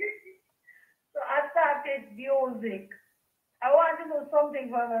 So I started music. I want to do something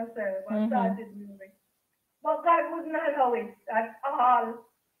for myself. I started music. But God wouldn't allow it at all.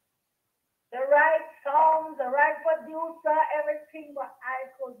 The right songs, the right producer, everything, but I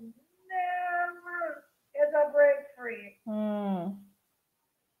could never get a break free.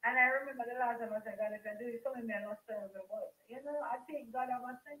 And I remember the last time I said, God, if I do it, some of me are not serving. But, I think God have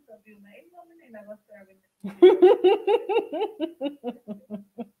a sense of humor. Even though I'm not serving.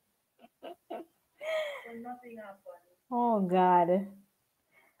 So nothing happened. Oh, God.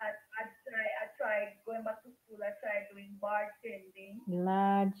 I tried going back to school. I tried doing bartending.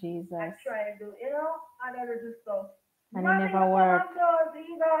 Lord Jesus. I tried to, other little stuff. And it never worked.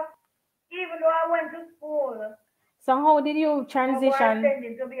 Even though I went to school. So how did you transition?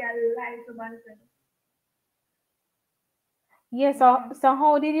 Bartending to be a lie to myself. Yeah, so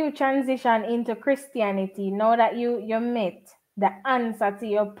how did you transition into Christianity now that you met the answer to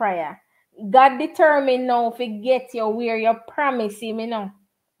your prayer? God determined now to get you where you promise him,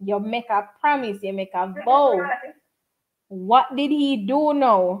 You make a promise, you make a vow. Right. What did he do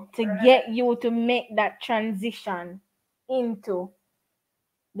now to get you to make that transition into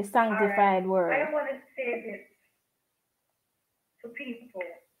the sanctified word? I want to say this to people.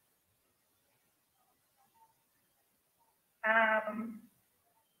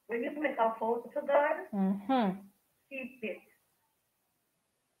 When you make a vow to God, keep it.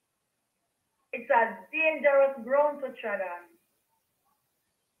 It's a dangerous ground to tread on.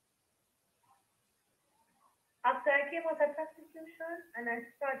 After I came out of prostitution and I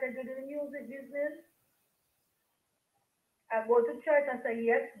started doing the music business, I go to church and say,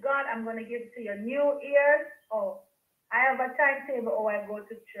 yes, God, I'm going to give it to you. New Year's, I have a timetable, I go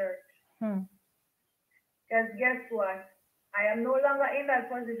to church. Because guess what? I am no longer in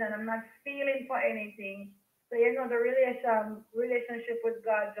that position. I'm not feeling for anything. So, the relationship with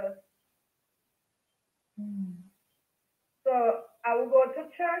God just. So, I will go to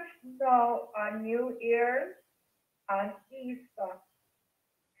church now on New Year's, on Easter.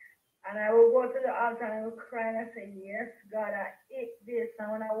 And I will go to the altar and I will cry and I say, yes, God, I ate this.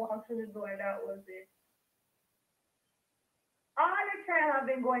 And when I walked through the door, that was it. All the time I've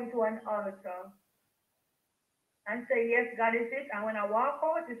been going to an altar and say, yes, God is it. And when I walk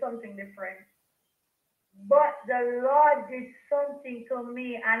out, it's something different. But the Lord did something to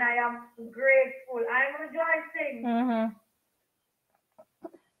me and I am grateful. I'm rejoicing.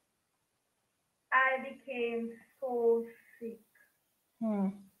 I became so sick.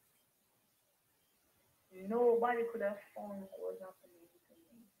 Nobody could have found what was happening to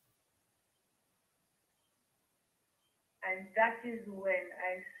me. And that is when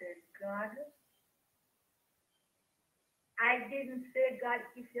I said, God, I didn't say, God,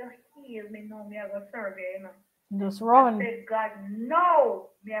 if you heal me, no, me I go serve you, you know. Just I run. said, God,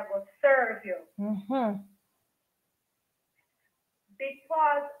 no, me I go serve you. Mm-hmm.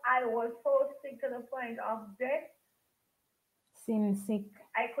 Because I was so sick to the point of death, Sin sick.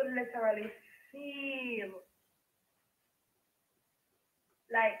 I could literally feel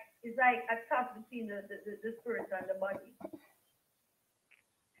like it's like a tough between the spirit and the body.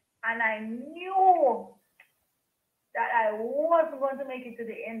 And I knew that I wasn't going to make it to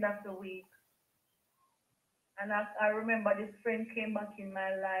the end of the week. And I remember this friend came back in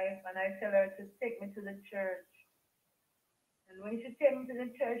my life and I tell her to take me to the church. And when she took me to the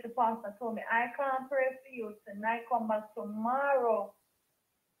church, the pastor told me, I can't pray for you tonight, come back tomorrow.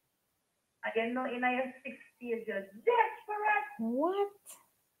 And you know, in your 60s, you're desperate. What?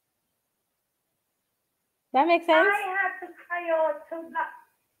 That makes sense? I had to cry out to God.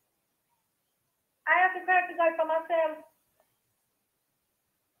 I had to cry to God for myself.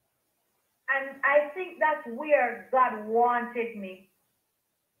 And I think that's where God wanted me.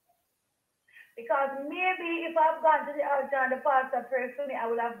 Because maybe if I've gone to the altar and the pastor prayed for me, I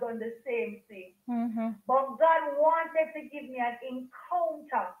would have done the same thing. Mm-hmm. But God wanted to give me an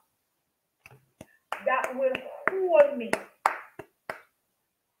encounter that will hold me.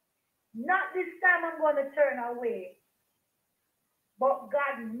 Not this time I'm going to turn away. But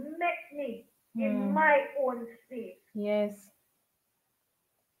God met me in my own space. Yes.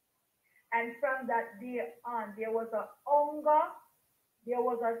 And from that day on, there was a hunger, there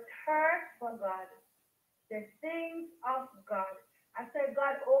was a thirst for God, the things of God. I said,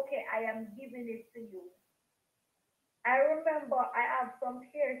 God, okay, I am giving it to you. I remember I have some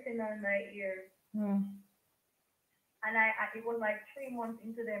piercing on my ears. And it was like 3 months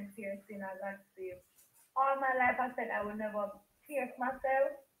into them piercing, I got saved. All my life, I said I would never pierce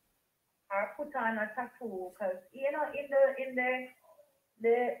myself or put on a tattoo, because you know, in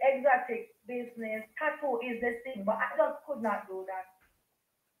the exotic business, tattoo is the thing, but I just could not do that.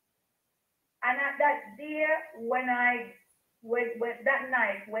 And at that day, when that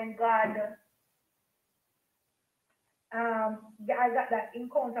night when God, I got that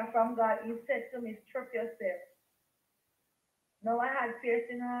encounter from God, He said to me, strip yourself. Now I had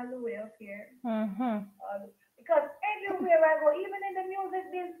piercing all the way up here. Because everywhere I go, even in the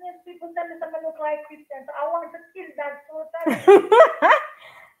music business, people tell me something look like Christian. So I want to kill that totally.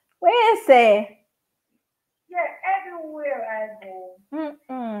 Where is it? Yeah, everywhere I go.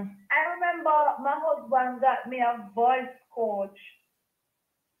 Mm-mm. I remember my husband got me a voice coach.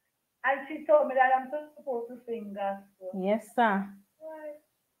 And she told me that I'm supposed to sing gospel. Yes, sir. Right.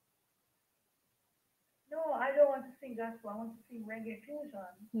 No, I don't want to sing gospel. I want to sing reggae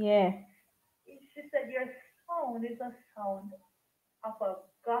fusion. Yeah. She said your sound is a sound of a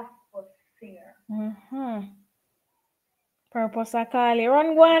gospel singer. Purpose I call it.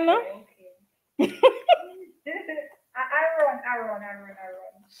 Run, Guana. Okay. I run.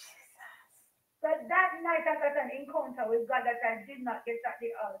 So that night I got an encounter with God that I did not get at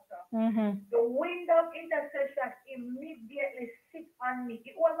the altar. The wind of intercession immediately sit on me.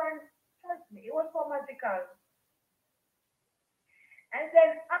 It wasn't, trust me, it was so magical. And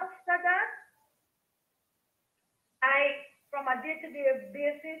then after that, from a day-to-day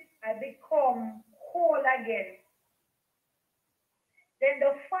basis, I become whole again. Then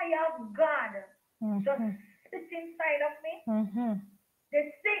the fire of God just sits inside of me. They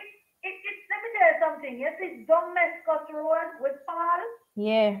say, let me tell you something. You see Damascus Road with Paul?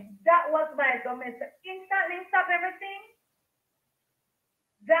 Yeah. That was my Damascus. Instantly stop everything.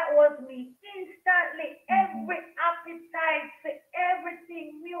 That was me. Instantly, every appetite for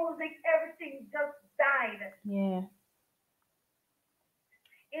everything, music, everything just died. Yeah.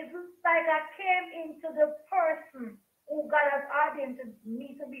 It's like I came into the person who God has ordained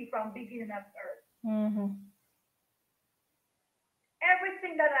me to be from beginning of earth.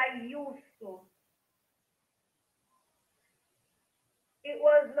 Everything that I used to, it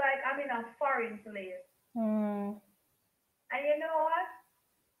was like I'm in a foreign place. And you know what?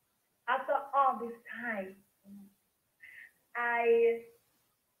 After all this time, I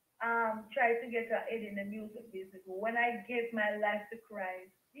tried to get ahead in the music business. When I gave my life to Christ,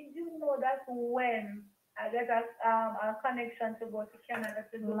 did you know that's when I got a connection to go to Canada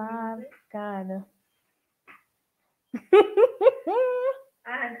to do music? God.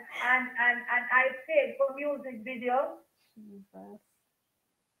 and I paid for music videos. Jesus.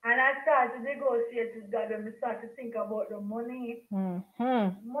 And I started to negotiate with God and I started to think about the money.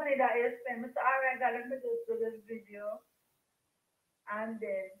 Money that I spend. I said, all right, God, let me just do this video. And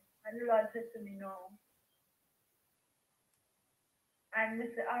the Lord said to me, no. And I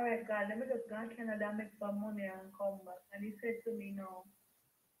said, all right, God, let me just go to Canada, make some money and come back. And he said to me, no.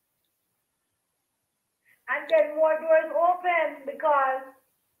 And then more doors opened because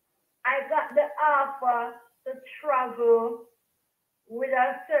I got the offer to travel with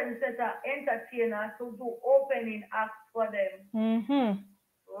a certain set of entertainers to do opening acts for them. Mm-hmm.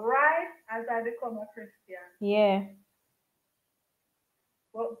 Right as I become a Christian. Yeah.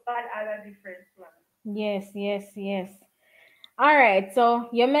 But God had a different plan. Yes, yes, yes. All right. So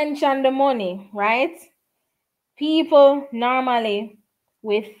you mentioned the money, right? People normally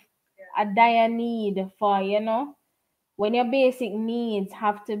with Yeah. a dire need for, when your basic needs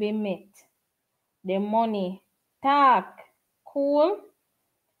have to be met, the money, talk, cool,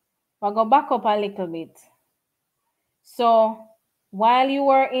 but go back up a little bit. So while you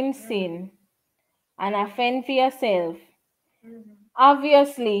were in Mm-hmm. sin and offend for yourself, Mm-hmm.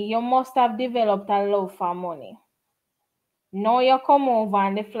 obviously you must have developed a love for money. Now you come over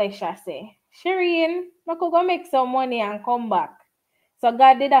and the flesh I say, Sherene, I could go make some money and come back. So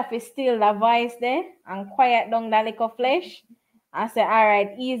God did have to still the voice there and quiet down that little flesh and say, all right,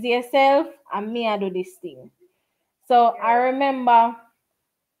 ease yourself and me I do this thing. So I Yes. remember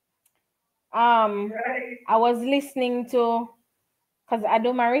Right. I was listening to, because I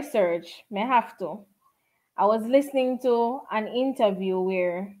do my research, may have to. I was listening to an interview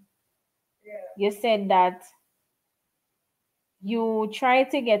where Yeah. you said that you try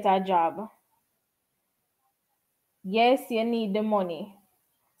to get a job. Yes, you need the money.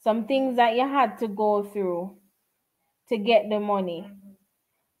 Some things that you had to go through to get the money. Mm-hmm.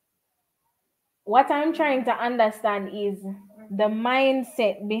 What I'm trying Mm-hmm. to understand is the Mm-hmm.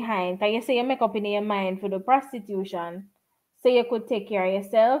 mindset behind. Can you say you make up in your mind for the prostitution so you could take care of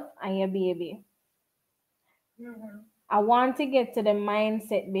yourself and your baby? Mm-hmm. I want to get to the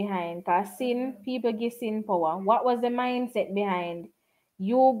mindset behind, because sin, Mm-hmm. people give sin power. What was the mindset behind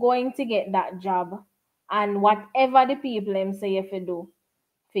you going to get that job and whatever the people them say if you do,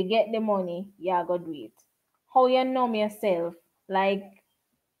 if you get the money, yeah, go do it. How you know yourself? Like,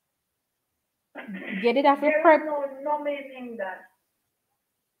 you did have to There is prep. no meaning that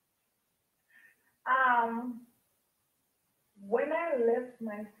um when I left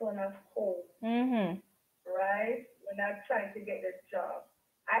my son at home, Mm-hmm. right? When I tried to get this job,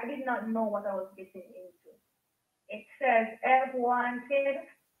 I did not know what I was getting into. It says F1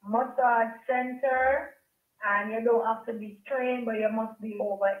 massage center, and you don't have to be trained, but you must be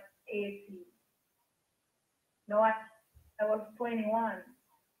over 18. No, I was 21.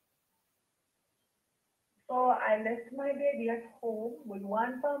 So I left my baby at home with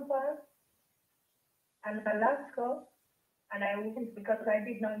one pamper and Alaska, and I went because I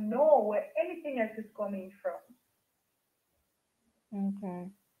did not know where anything else is coming from. Okay.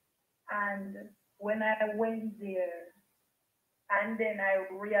 And when I went there, and then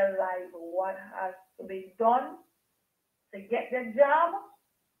I realized what has to be done to get the job,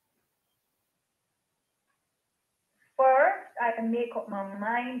 first I make up my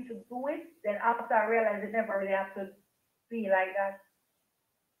mind to do it. Then after I realize it never really have to be like that.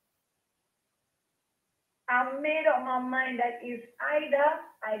 I made up my mind that it's either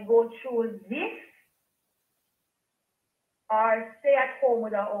I go through this or stay at home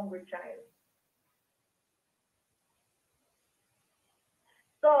with a hungry child.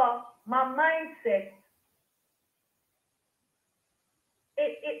 So my mindset,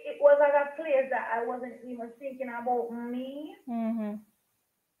 it was at a place that I wasn't even thinking about me Mm-hmm.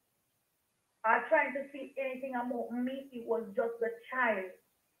 or trying to see anything about me. It was just the child.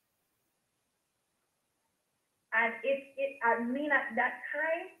 And if it had mean at that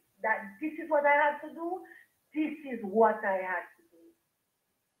time that this is what I had to do, this is what I had to do.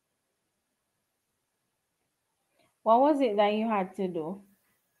 What was it that you had to do?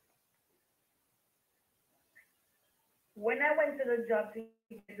 When I went to the job to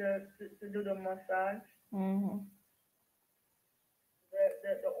get to do the massage, Mm-hmm.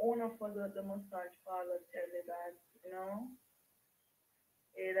 the owner for the massage parlor tell me that,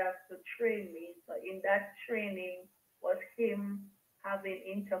 he'd have to train me. So in that training was him having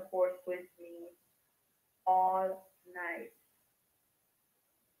intercourse with me all night.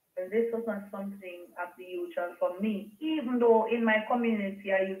 And this was not something of the usual for me, even though in my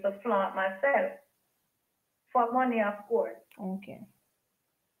community I used to flaunt myself for money, of course. Okay.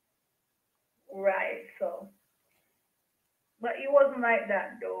 Right, so. But it wasn't like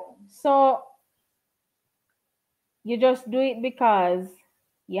that, though. So you just do it because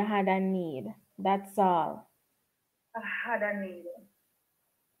you had a need. That's all. I had a need.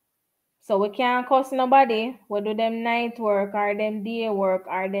 So we can't cuss nobody. We do them night work or them day work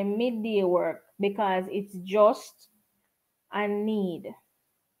or them midday work because it's just A need.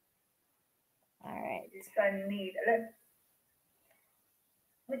 All right. It's a need. Let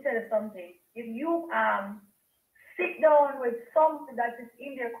me tell you something. If you sit down with something that is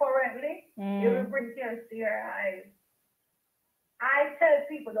in there currently, it will bring tears to your eyes. I tell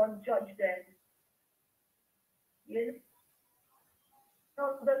people don't judge them. You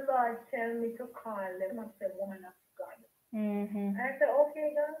know, the Lord tell me to call them and say, woman of God. And I said,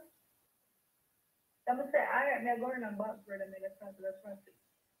 okay, God. I'm going to say, all right, I'm going to back, brother, I'm going to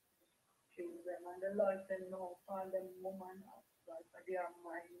choose them. And the Lord said, no, call them woman of God, for they are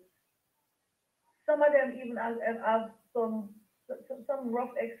mine. Some of them even have some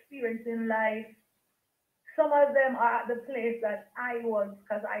rough experience in life. Some of them are at the place that I was,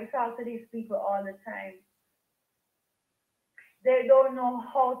 because I talk to these people all the time. They don't know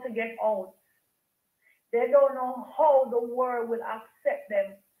how to get out. They don't know how the world will accept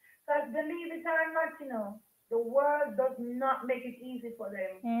them. Because believe it or not, you know, the world does not make it easy for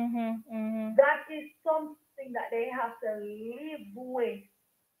them. That is something that they have to live with.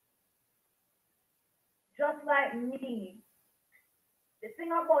 Just like me. The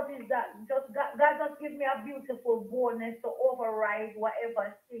thing about it is that God just gives me a beautiful boldness to override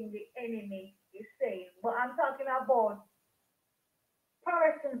whatever thing the enemy is saying. But I'm talking about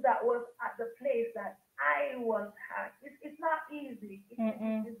persons that was at the place that I was at. It's not easy.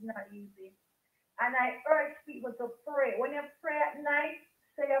 It's not easy. And I urge people to pray. When you pray at night,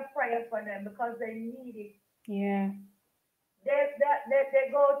 say a prayer for them because they need it. Yeah. They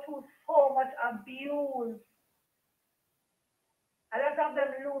go through so much abuse. A lot of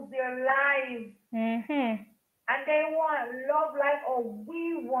them lose their lives. And they want love like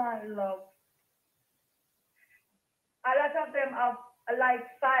we want love. A lot of them have like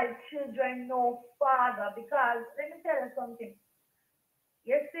 5 children, no father. Because let me tell you something.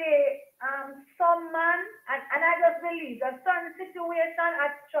 You see, some man, and I just believe that certain situation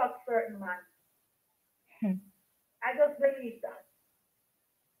attract certain man. I just believe that.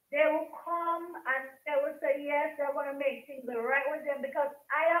 They will come and they will say, yes, they want to make things right with them because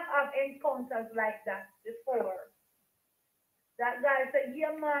I have had encounters like that before. That guy said,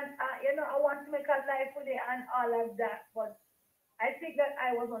 yeah, man, you know, I want to make a life with you and all of that. But I think that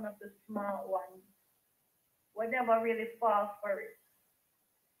I was one of the smart ones. We never really fall for it.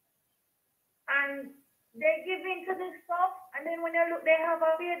 And they give in to this stuff, and then when you look, they have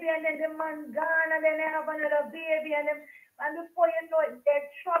a baby, and then the man gone, and then they have another baby, and before you know it, they're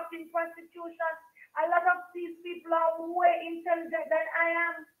trapped in prostitution. A lot of these people are way intelligent than I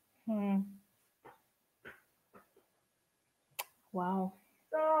am. Wow.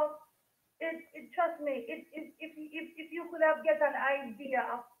 So trust me, if you could have get an idea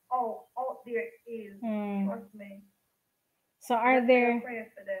of how out there is, trust me. So are there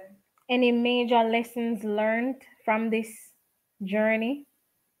any major lessons learned from this journey?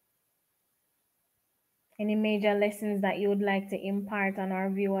 Any major lessons that you would like to impart on our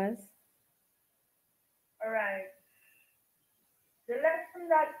viewers? All right. The lesson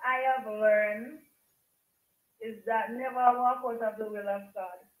that I have learned is that never walk out of the will of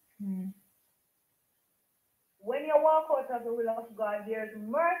God. When you walk out of the will of God, there's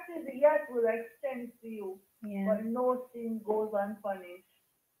mercy, yes, will extend to you, but no sin goes unpunished.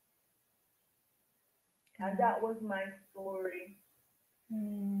 And that was my story.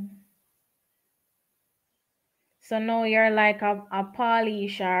 So now you're like a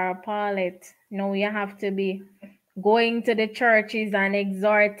Paulish or a Paulette. Now you have to be going to the churches and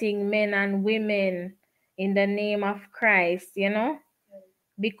exhorting men and women in the name of Christ, you know?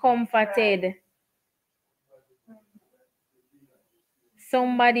 Be comforted. Right.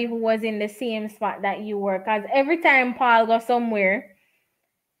 Somebody who was in the same spot that you were. Because every time Paul goes somewhere,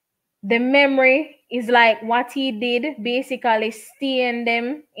 the memory is like what he did, basically staying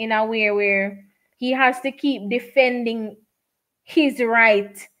them in a way where he has to keep defending his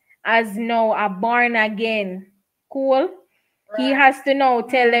right as now a born again. Cool? Right. He has to now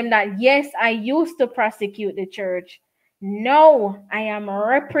tell them that, yes, I used to prosecute the church. No, I am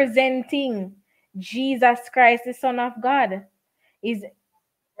representing Jesus Christ, the Son of God.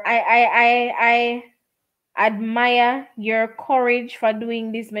 I admire your courage for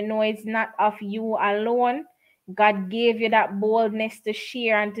doing this, but no, it's not of you alone. God gave you that boldness to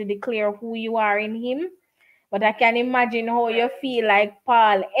share and to declare who you are in Him. But I can imagine how you feel like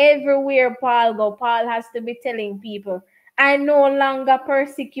Paul. Everywhere Paul go, Paul has to be telling people, I no longer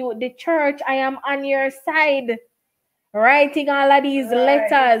persecute the church. I am on your side. Writing all of these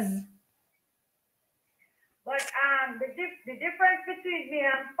letters. But the difference between me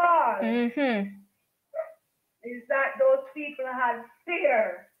and Paul is that those people had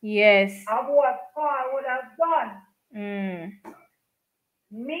fear of what Paul would have done. Mm.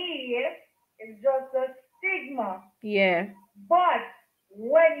 Me is just a stigma. Yeah. But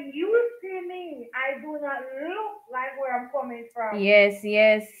when you see me, I do not look like where I'm coming from. Yes,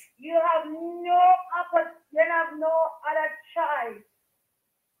 yes. You have you have no other choice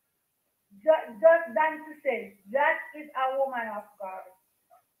just than to say that is a woman of God.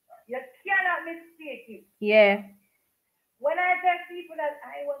 You cannot mistake it. Yeah. When I tell people that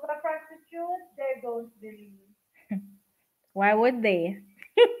I was a prostitute, they don't believe. Why would they?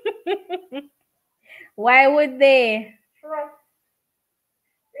 Why would they? Trust.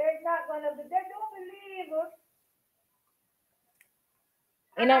 They're not gonna be. They don't believe. You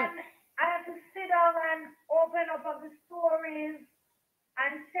And know, I have to sit down and open up of the stories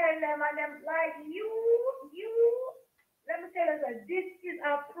and tell them, and them like you. Let me tell you that this is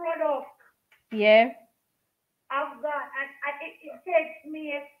a product yeah. of God, and it takes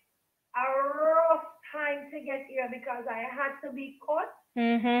me a rough time to get here because I had to be cut,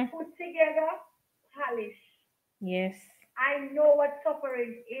 Mm-hmm. put together, polished. Yes. I know what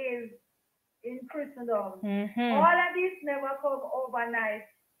suffering is in Christendom. Mm-hmm. All of this never come overnight.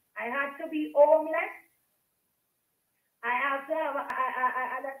 I had to be homeless. I have to have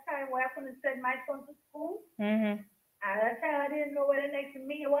at that time where I couldn't send my son to school. Mm-hmm. At that time I didn't know where the next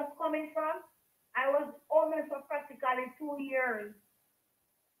meal was coming from. I was homeless for practically 2 years.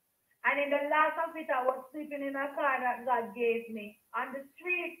 And in the last of it, I was sleeping in a car that God gave me on the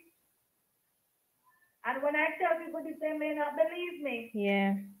street. And when I tell people this, they may not believe me.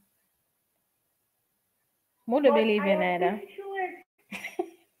 Yeah. Would But believe I in have either. been through it.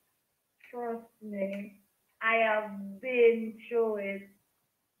 Trust me. I have been through it.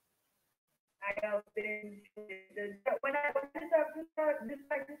 I have been through it. When I decided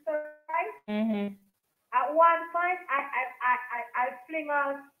right, Mm-hmm. at one point I fling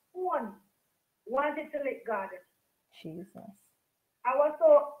out spoon, wanted to lick God. Jesus. I was so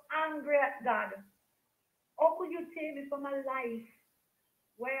angry at God. How could you take me from a life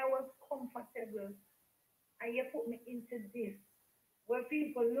where I was comfortable and you put me into this? Where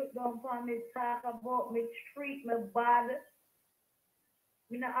people look down upon me, talk about me, treat me bad,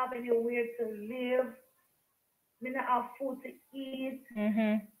 me not have anywhere to live, me not have food to eat.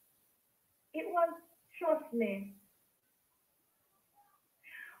 Mm-hmm. It was, trust me.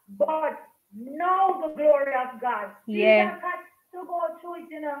 But know the glory of God. Yeah. Jesus had to go through it,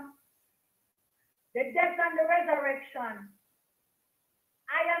 the death and the resurrection.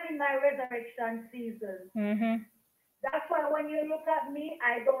 I am in my resurrection season. Mm-hmm. That's why when you look at me,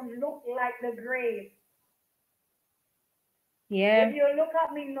 I don't look like the grave. Yeah. When you look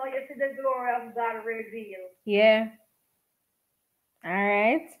at me now, you see the glory of God revealed. Yeah. All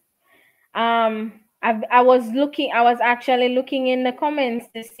right. I was actually looking in the comments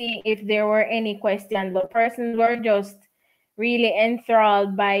to see if there were any questions, but persons were just really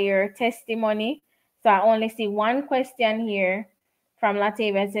enthralled by your testimony. So I only see one question here from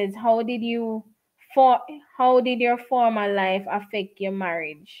Latavia. It says, for how did your former life affect your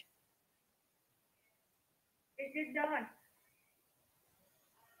marriage? It is done.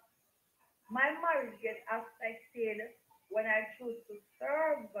 My marriage gets affected when I choose to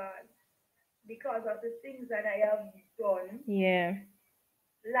serve God because of the things that I have done. Yeah.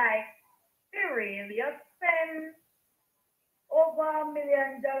 Like, Sherene, you spend over $1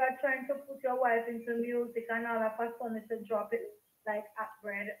 million trying to put your wife into music and all of a sudden to drop it like at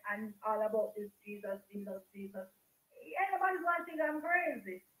bread and all about this Jesus, Jesus, Jesus. Anybody's going to think I'm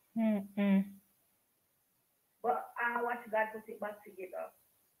crazy. Mm-mm. But I want God to put it back together.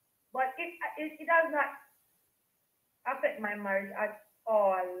 But it does not affect my marriage at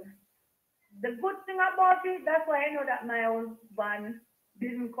all. The good thing about it, that's why I know that my husband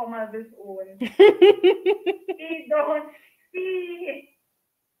didn't come as his own. He don't see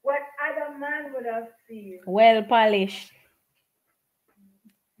what other man would have seen. Well polished.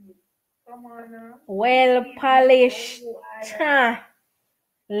 Come on now. Well polished.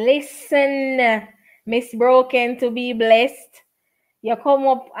 Listen, Miss Broken to be blessed. You come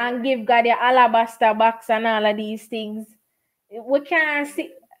up and give God your alabaster box and all of these things. We can't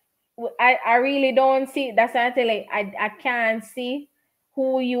see. I really don't see. That's why I tell you, I can't see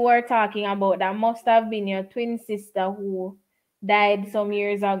who you were talking about. That must have been your twin sister who died some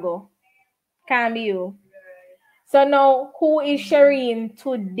years ago. Can't be you. So now, who is Sherene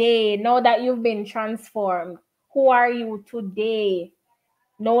today? Now that you've been transformed, who are you today?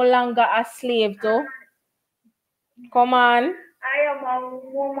 No longer a slave, though. Come on. I am a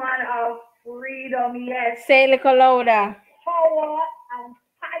woman of freedom, yes. Say it a little louder. Power and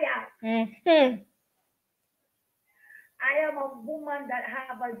fire. Mm-hmm. I am a woman that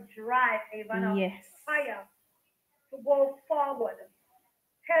have a drive and a Yes. fire. to go forward,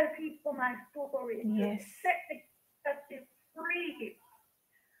 tell people my story, to Yes. set the captive free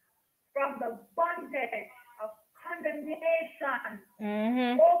from the bondage of condemnation,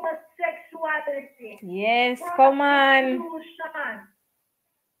 homosexuality, Yes, come on. prostitution,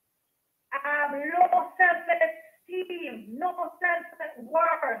 low self-esteem, no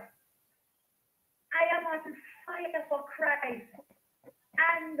self-worth. I am on fire for Christ,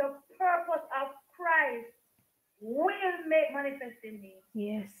 and the purpose of Christ will make manifest in me.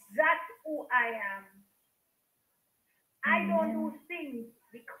 Yes. That's who I am. I don't do things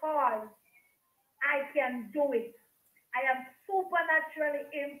because I can do it. I am supernaturally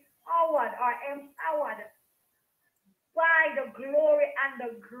empowered by the glory and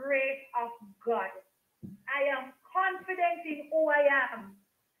the grace of God. I am confident in who I am.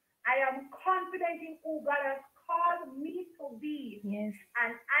 I am confident in who God has called me to be. Yes.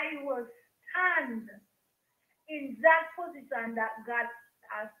 And I will stand in that position that God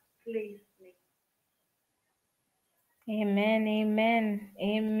has placed me. Amen, amen,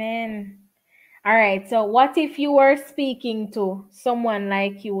 amen. All right, so what if you were speaking to someone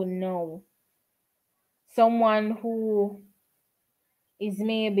like you know? Someone who is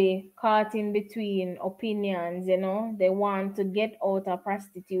maybe caught in between opinions, they want to get out of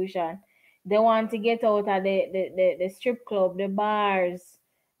prostitution. They want to get out of the strip club, the bars.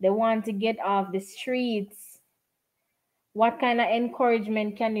 They want to get off the streets. What kind of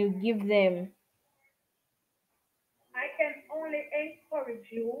encouragement can you give them? I can only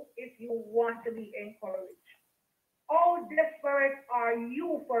encourage you if you want to be encouraged. How desperate are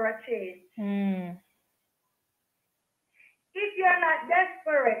you for a change? If you're not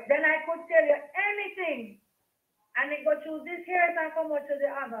desperate, then I could tell you anything and it go choose this here and come out to the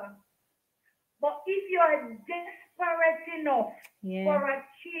other. But if you're desperate enough for a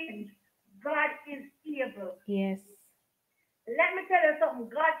change, God is able. Yes. Let me tell you something.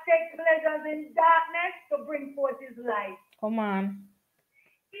 God takes pleasures in darkness to bring forth his light. Come on.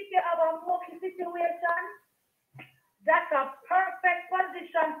 If you have a murky situation, that's a perfect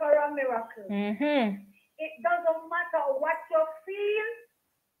position for a miracle. It doesn't matter what you feel,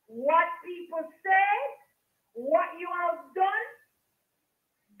 what people say, what you have done.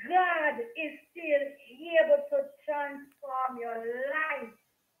 God is still able to transform your life.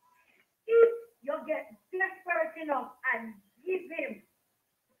 If you get desperate enough and give him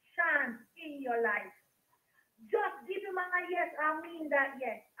a chance in your life, just give him a yes. I mean that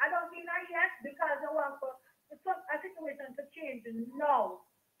yes. I don't mean a yes because I want for a situation to change. No.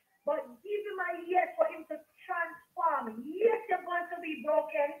 But give him a yes for him to transform. Yes, you're going to be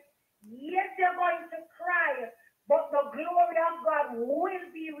broken. Yes, you're going to cry. But the glory of God will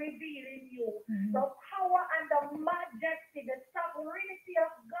be revealed in you. The power and the majesty, the sovereignty of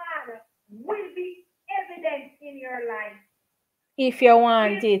God will be evident in your life. If you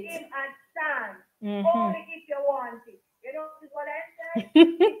want Give it. him a chance. Only if you want it. You know what I said?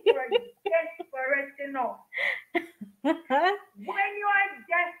 If you're desperate enough. When you are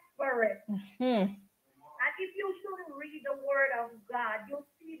desperate, and if you should read the word of God, you'll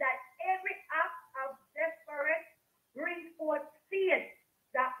see that every act of desperate brings forth faith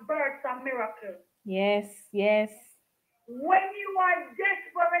that births a miracle. Yes, yes. When you are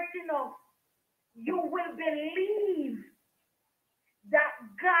desperate enough, you will believe that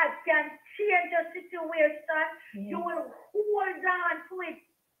God can change your situation. Yes. You will hold on to it,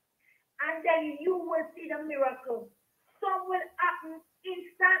 and then you will see the miracle. Some will happen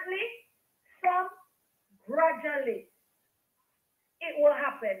instantly, some gradually. It will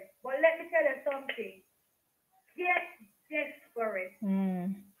happen. But let me tell you something. Get desperate.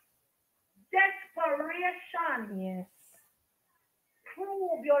 Desperation. Yes.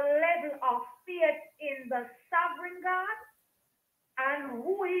 Prove your level of faith in the sovereign God and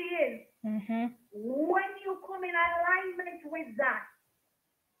who he is. When you come in alignment with that,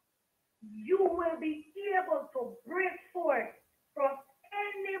 you will be able to break forth from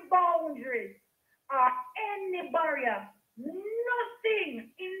any boundaries or any barrier.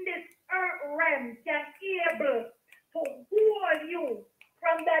 Nothing in this earth realm can be able to hold you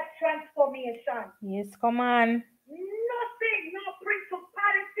from that transformation. Yes, come on. Nothing, no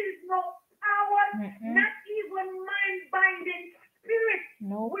principalities, no powers, not even mind-binding spirits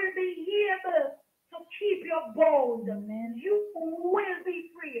will be able to keep you bound. Amen. You will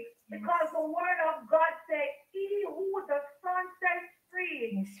be free because the word of God says, he who the Son sets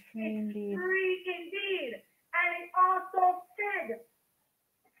free is free indeed. Free indeed. And it also said,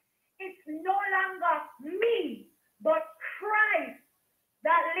 it's no longer me, but Christ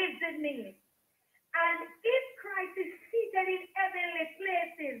that lives in me. And if Christ is seated in heavenly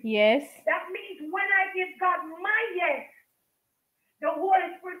places, yes, that means when I give God my yes, the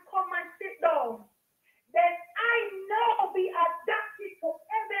Holy Spirit come and sit down. Then I know be adapted to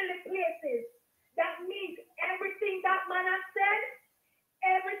heavenly places. That means everything that man has said,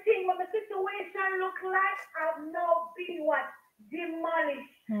 everything what the situation look like, have now been what?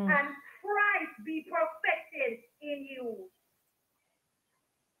 Demolished. And Christ be perfected in you.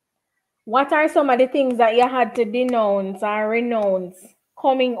 What are some of the things that you had to denounce or renounce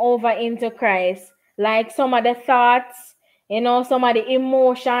coming over into Christ? Like some of the thoughts, some of the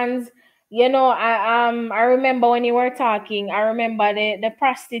emotions. I remember when you were talking, I remember the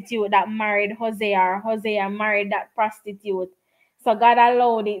prostitute that married Hosea, or Hosea married that prostitute. So God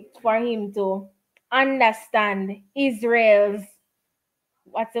allowed it for him to understand Israel's,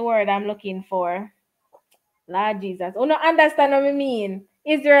 what's the word I'm looking for? Lord Jesus. You don't understand what I mean?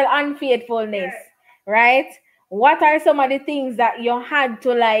 Israel unfaithfulness, right? What are some of the things that you had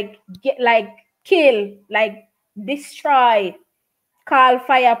to kill, destroy, call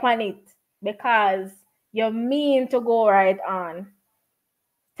fire upon it because you mean to go right on?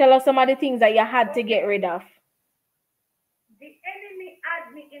 Tell us some of the things that you had to get rid of. The enemy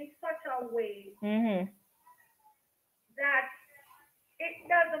had me in such a way that it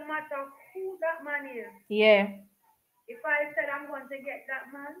doesn't matter who that man is. Yeah. If I said I'm going to get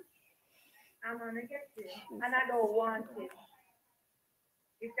that man, I'm going to get him. And I don't want him.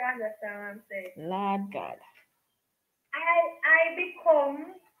 If you understand what I'm saying. Lord God. I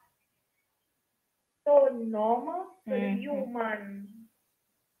become so normal to the human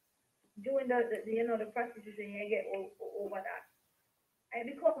doing the prostitution, you get over that. I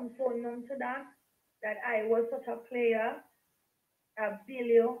become so numb to that I was such a player, a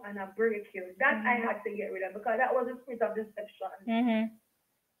billionaire, and a breaker. That I had to get rid of because that was a spirit of deception.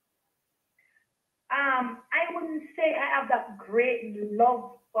 I wouldn't say I have that great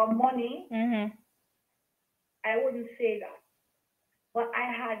love for money. I wouldn't say that. But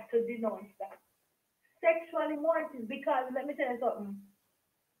I had to denounce that. Sexual immorality, because let me tell you something.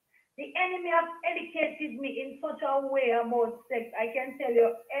 The enemy has educated me in such a way about sex. I can tell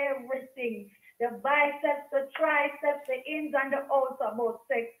you everything. The biceps, the triceps, the ins and the outs about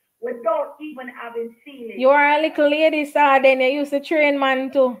sex without even having feelings. You are a little lady, sir, then you used to train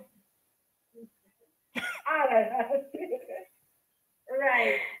man too.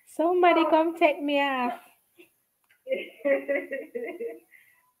 Right. Somebody come take me off.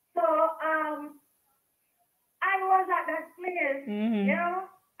 So I was at that place,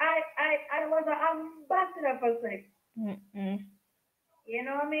 I was an ambassador for sex. You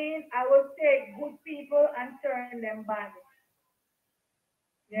know what I mean? I would take good people and turn them bad.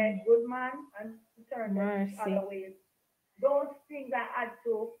 Yeah, good man and turn them other ways. Those things I had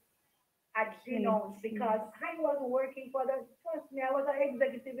to denounce because I wasn't working for the, trust me, I was an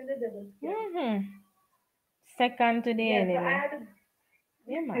executive in the devil's care. Second to the enemy. So I had to,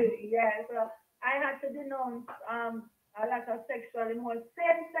 so I had to denounce a lot of sexual immorality,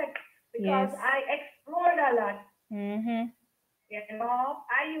 same sex, because I explored a lot. You know,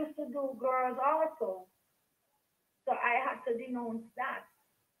 I used to do girls also. So I had to denounce that.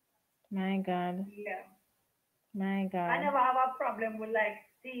 My God. Yeah. My God. I never have a problem with like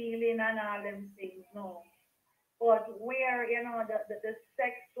stealing and all them things, no. But where, the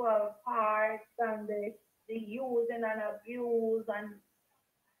sexual parts and the using and abuse and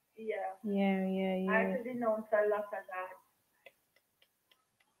I had to denounce a lot of that.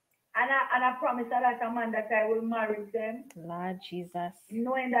 And I promise a lot of man that I will marry them. Lord Jesus.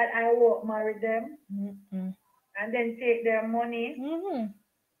 Knowing that I won't marry them. And then take their money.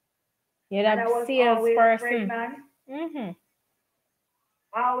 You're a salesperson.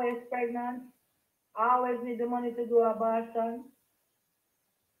 Always pregnant. Always need the money to do abortion.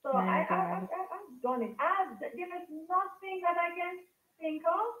 So I've done it. There is nothing that I can think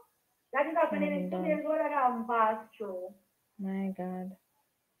of that is happening in today's world that I haven't passed through. My God.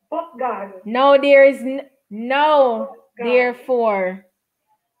 But God. No, there is no. Therefore,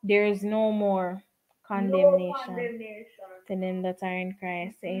 there is no more condemnation to them that are in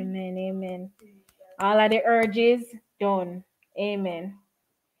Christ. Amen. Amen. All of the urges done. Amen.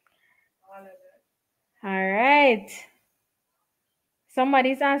 All right.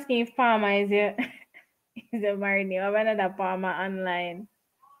 Somebody's asking if Palmer is a married name. I have another Palmer online.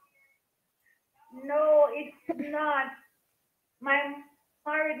 No, it's not. My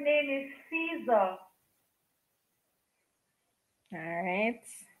married name is Caesar. All right.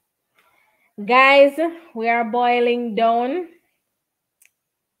 Guys, we are boiling down.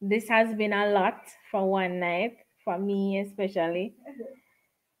 This has been a lot for one night, for me especially.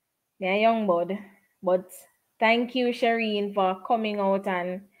 Yeah, young bud. But thank you, Sherene, for coming out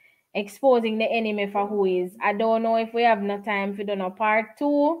and exposing the enemy for who is. I don't know if we have no time for do part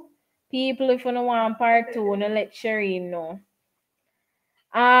 2. People, if you don't want part 2, no let Sherene know.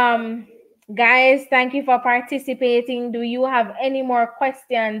 Guys, thank you for participating. Do you have any more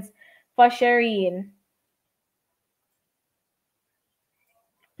questions for Sherene?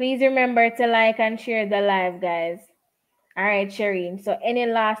 Please remember to like and share the live, guys. All right, Sherene. So any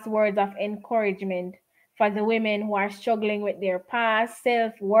last words of encouragement for the women who are struggling with their past,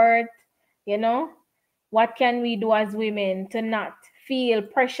 self-worth, you know? What can we do as women to not feel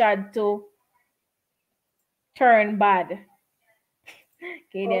pressured to turn bad?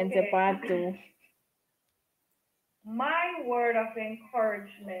 Cadence Okay. part 2. My word of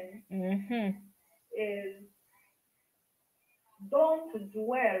encouragement Mm-hmm. is don't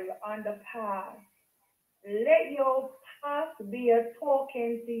dwell on the past. Let your past be a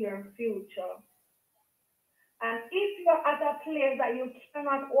token to your future. And if you're at a place that you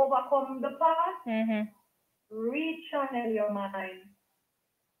cannot overcome the past, Mm-hmm. rechannel your mind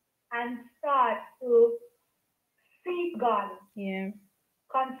and start to seek God Yeah.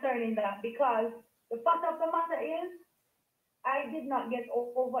 concerning that. Because the fact of the matter is, I did not get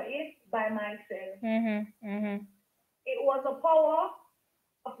over it by myself. Mm-hmm. Mm-hmm. It was the power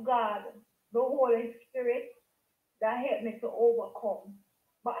of God, the Holy Spirit, that helped me to overcome.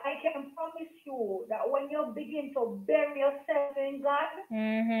 But I can promise you that when you begin to bury yourself in God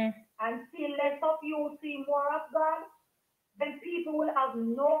Mm-hmm. and see less of you, see more of God, then people will have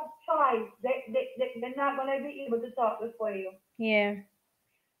no choice. They're not going to be able to talk before you. Yeah.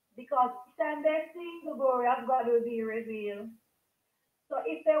 Because each time they see the glory of God will be revealed. So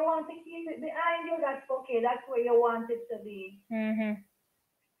if they want to keep it behind you, that's okay. That's where you want it to be. Mm-hmm.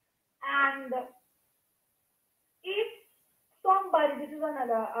 And if somebody, this is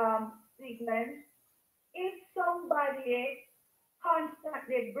another sequence, if somebody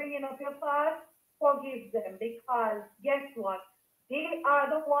constantly bringing up your past, forgive them because guess what? They are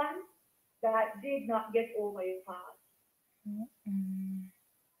the ones that did not get over your past. Mm-hmm.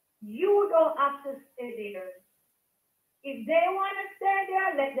 You don't have to stay there. If they want to stay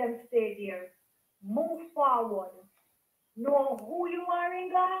there, let them stay there. Move forward. Know who you are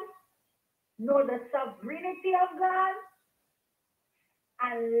in God. Know the sovereignty of God.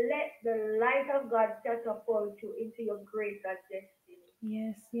 And let the light of God catapult you into your greater destiny.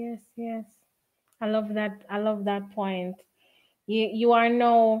 Yes, yes, yes. I love that. I love that point. You are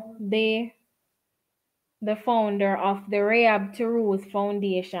now the founder of the Rehab to Ruth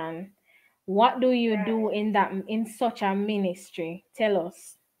Foundation. What do you do Right. in such a ministry? Tell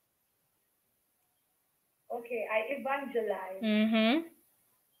us. Okay, I evangelize. Mm-hmm.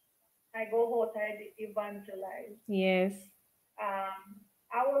 I go out, I evangelize. Yes.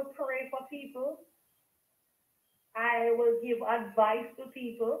 I will pray for people. I will give advice to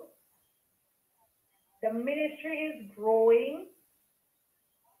people. The ministry is growing,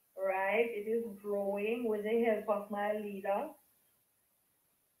 right? It is growing with the help of my leader.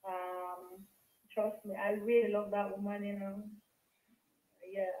 Um, Trust me, I really love that woman, you know.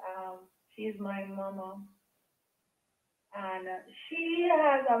 Yeah, she's my mama. And she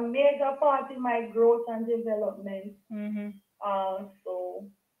has a major part in my growth and development. Mm-hmm. So,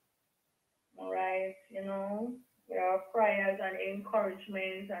 all right, you know, there are prayers and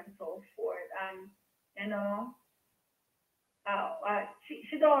encouragements and so forth. And, you know,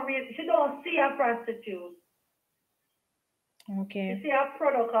 she don't see a prostitute. She Okay. see a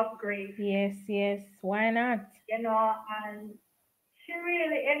product of grace, Yes, yes. Why not? you know, and she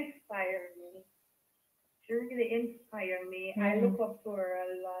really inspired me. She really inspired me. I Mm-hmm. look up to her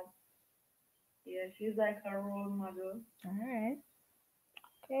a lot. Yeah, she's like a role model. All right.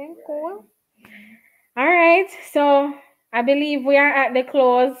 Okay, Right. cool. All right. So I believe we are at the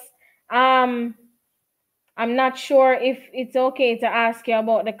close. Um, I'm not sure if it's okay to ask you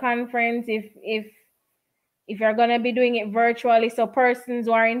about the conference, if you're gonna be doing it virtually, so persons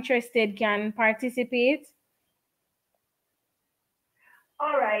who are interested can participate.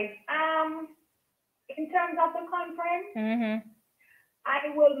 All right. In terms of the conference, Mm-hmm. I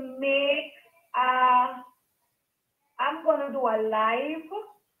will make I'm gonna do a live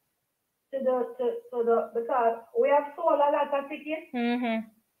because we have sold a lot of tickets. Mm-hmm.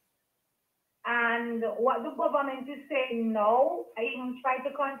 And what the government is saying now, I even tried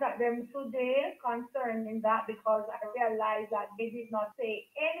to contact them today concerning that because I realized that they did not say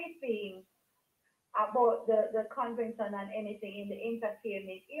anything about the convention and anything in the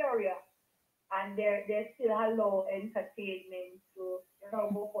entertainment area. And they still allow entertainment to, you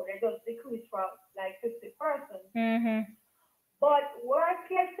know, go for, they just decrease for like 50%. Mm-hmm. But worst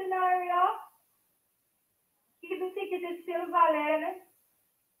case scenario, if the ticket is still valid,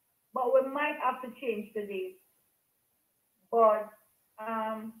 but we might have to change the date. But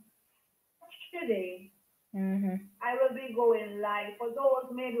today Mm-hmm. I will be going live for those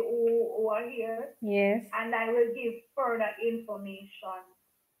maybe who are here, Yes. and I will give further information.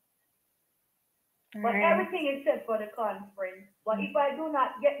 All But right. everything is set for the conference. But if I do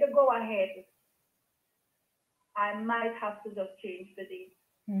not get the go ahead, I might have to just change the date.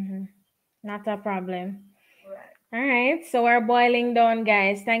 Mm-hmm. Not a problem. Right. All right, so we're boiling down,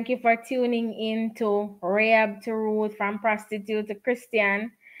 guys. Thank you for tuning in to Rehab to Ruth, from Prostitute to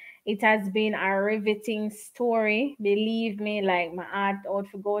Christian. It has been a riveting story. Believe me, like my heart out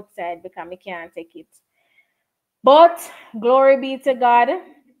for go outside because I can't take it. But glory be to God.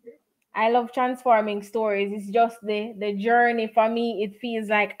 I love transforming stories. It's just the journey for me. It feels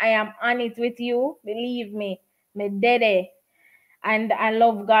like I am on it with you. Believe me dede. And I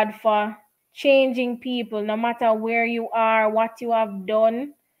love God for changing people, no matter where you are, what you have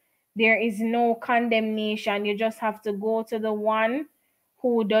done. There is no condemnation. You just have to go to the one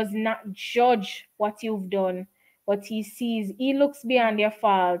who does not judge what you've done, but he looks beyond your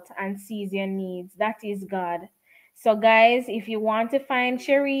fault and sees your needs. That is God. So, guys, if you want to find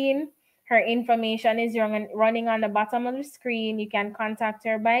Sherene, her information is running on the bottom of the screen. You can contact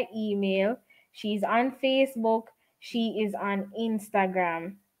her by email. She's on Facebook. She is on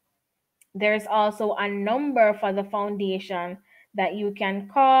Instagram. There's also a number for the foundation that you can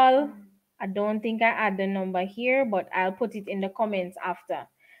call. I don't think I add the number here, but I'll put it in the comments after.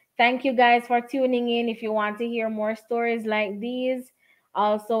 Thank you guys for tuning in. If you want to hear more stories like these,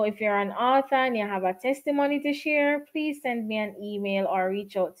 also if you're an author and you have a testimony to share, please send me an email or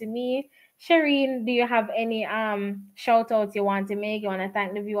reach out to me. Sherene, do you have any shout outs you want to make? You want to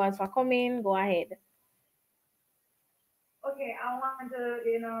thank the viewers for coming? Go ahead. Okay, I want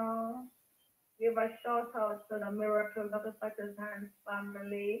to, give a shout out to the Miracle of the Pakistan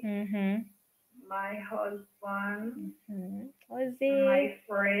family, Mm-hmm. my husband, my Jose.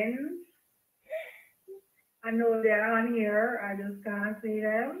 friends. I know they're on here. I just can't see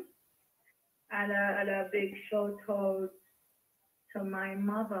them. And a big shout out to my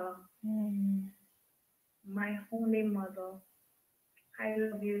mother, Mm. my only mother. I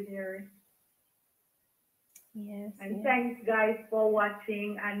love you, dearest. Yes, And yes. thanks, guys, for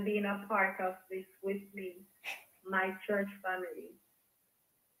watching and being a part of this with me, my church family.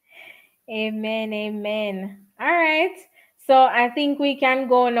 Amen, amen. All right. So I think we can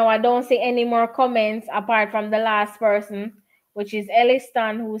go now. I don't see any more comments apart from the last person, which is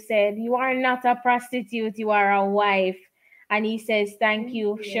Elliston, who said, "You are not a prostitute, you are a wife." And he says, "Thank Thank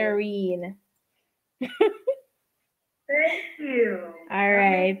you, you. Sherene." Thank you. All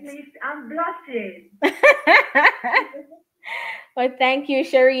That makes right. me, I'm blushing. Well, thank you,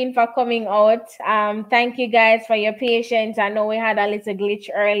 Sherene, for coming out. Thank you guys for your patience. I know we had a little glitch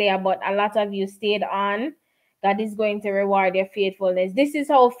earlier, but a lot of you stayed on. God is going to reward your faithfulness. This is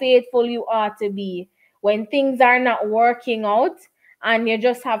how faithful you are to be. When things are not working out, and you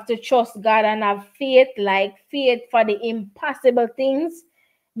just have to trust God and have faith, like faith for the impossible things.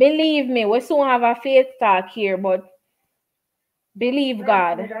 Believe me, we soon have a faith talk here, but believe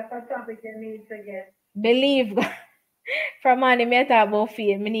Trust me, God. that's a topic you need to get. Believe God. From money, me talk about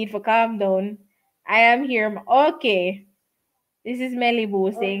faith. Me need to calm down. I am here. Okay. This is Melly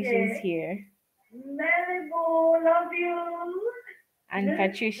Boo saying she's Okay. here. Malibu, love you. And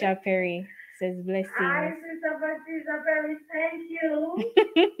Patricia Perry says Hi, blessings. Sister Patricia Perry, thank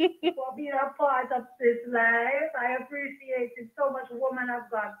you for being a part of this life. I appreciate it so much, woman of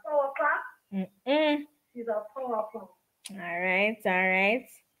God. Powerful. Mm-mm. She's a powerful. All right. All right.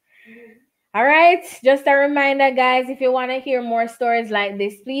 Mm. All right. Just a reminder, guys, if you want to hear more stories like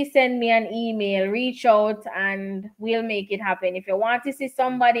this, please send me an email, reach out, and we'll make it happen. If you want to see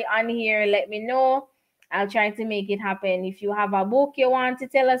somebody on here, let me know. I'll try to make it happen. If you have a book you want to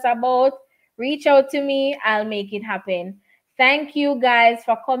tell us about, reach out to me. I'll make it happen. Thank you guys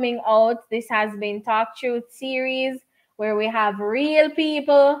for coming out. This has been TalkTruth Series, where we have real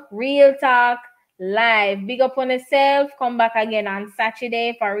people, real talk, live. Big up on yourself. Come back again on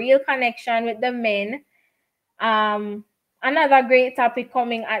Saturday for real connection with the men. Another great topic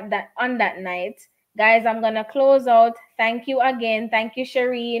coming at that on that night. Guys, I'm gonna close out. Thank you again. Thank you,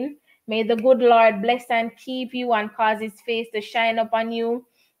 Sherene. May the good Lord bless and keep you and cause his face to shine upon you,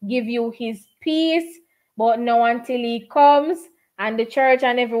 give you his peace, but no until he comes. And the church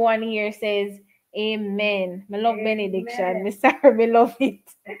and everyone here says, Amen. Me love benediction. Amen. Me sorry, me love it.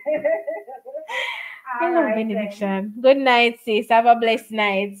 I All love right, then. benediction. Good night, sis. Have a blessed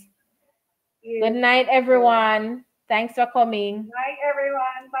night. Good You night, too. everyone. Thanks for coming. Night,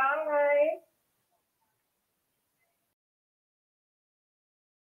 everyone. Bye.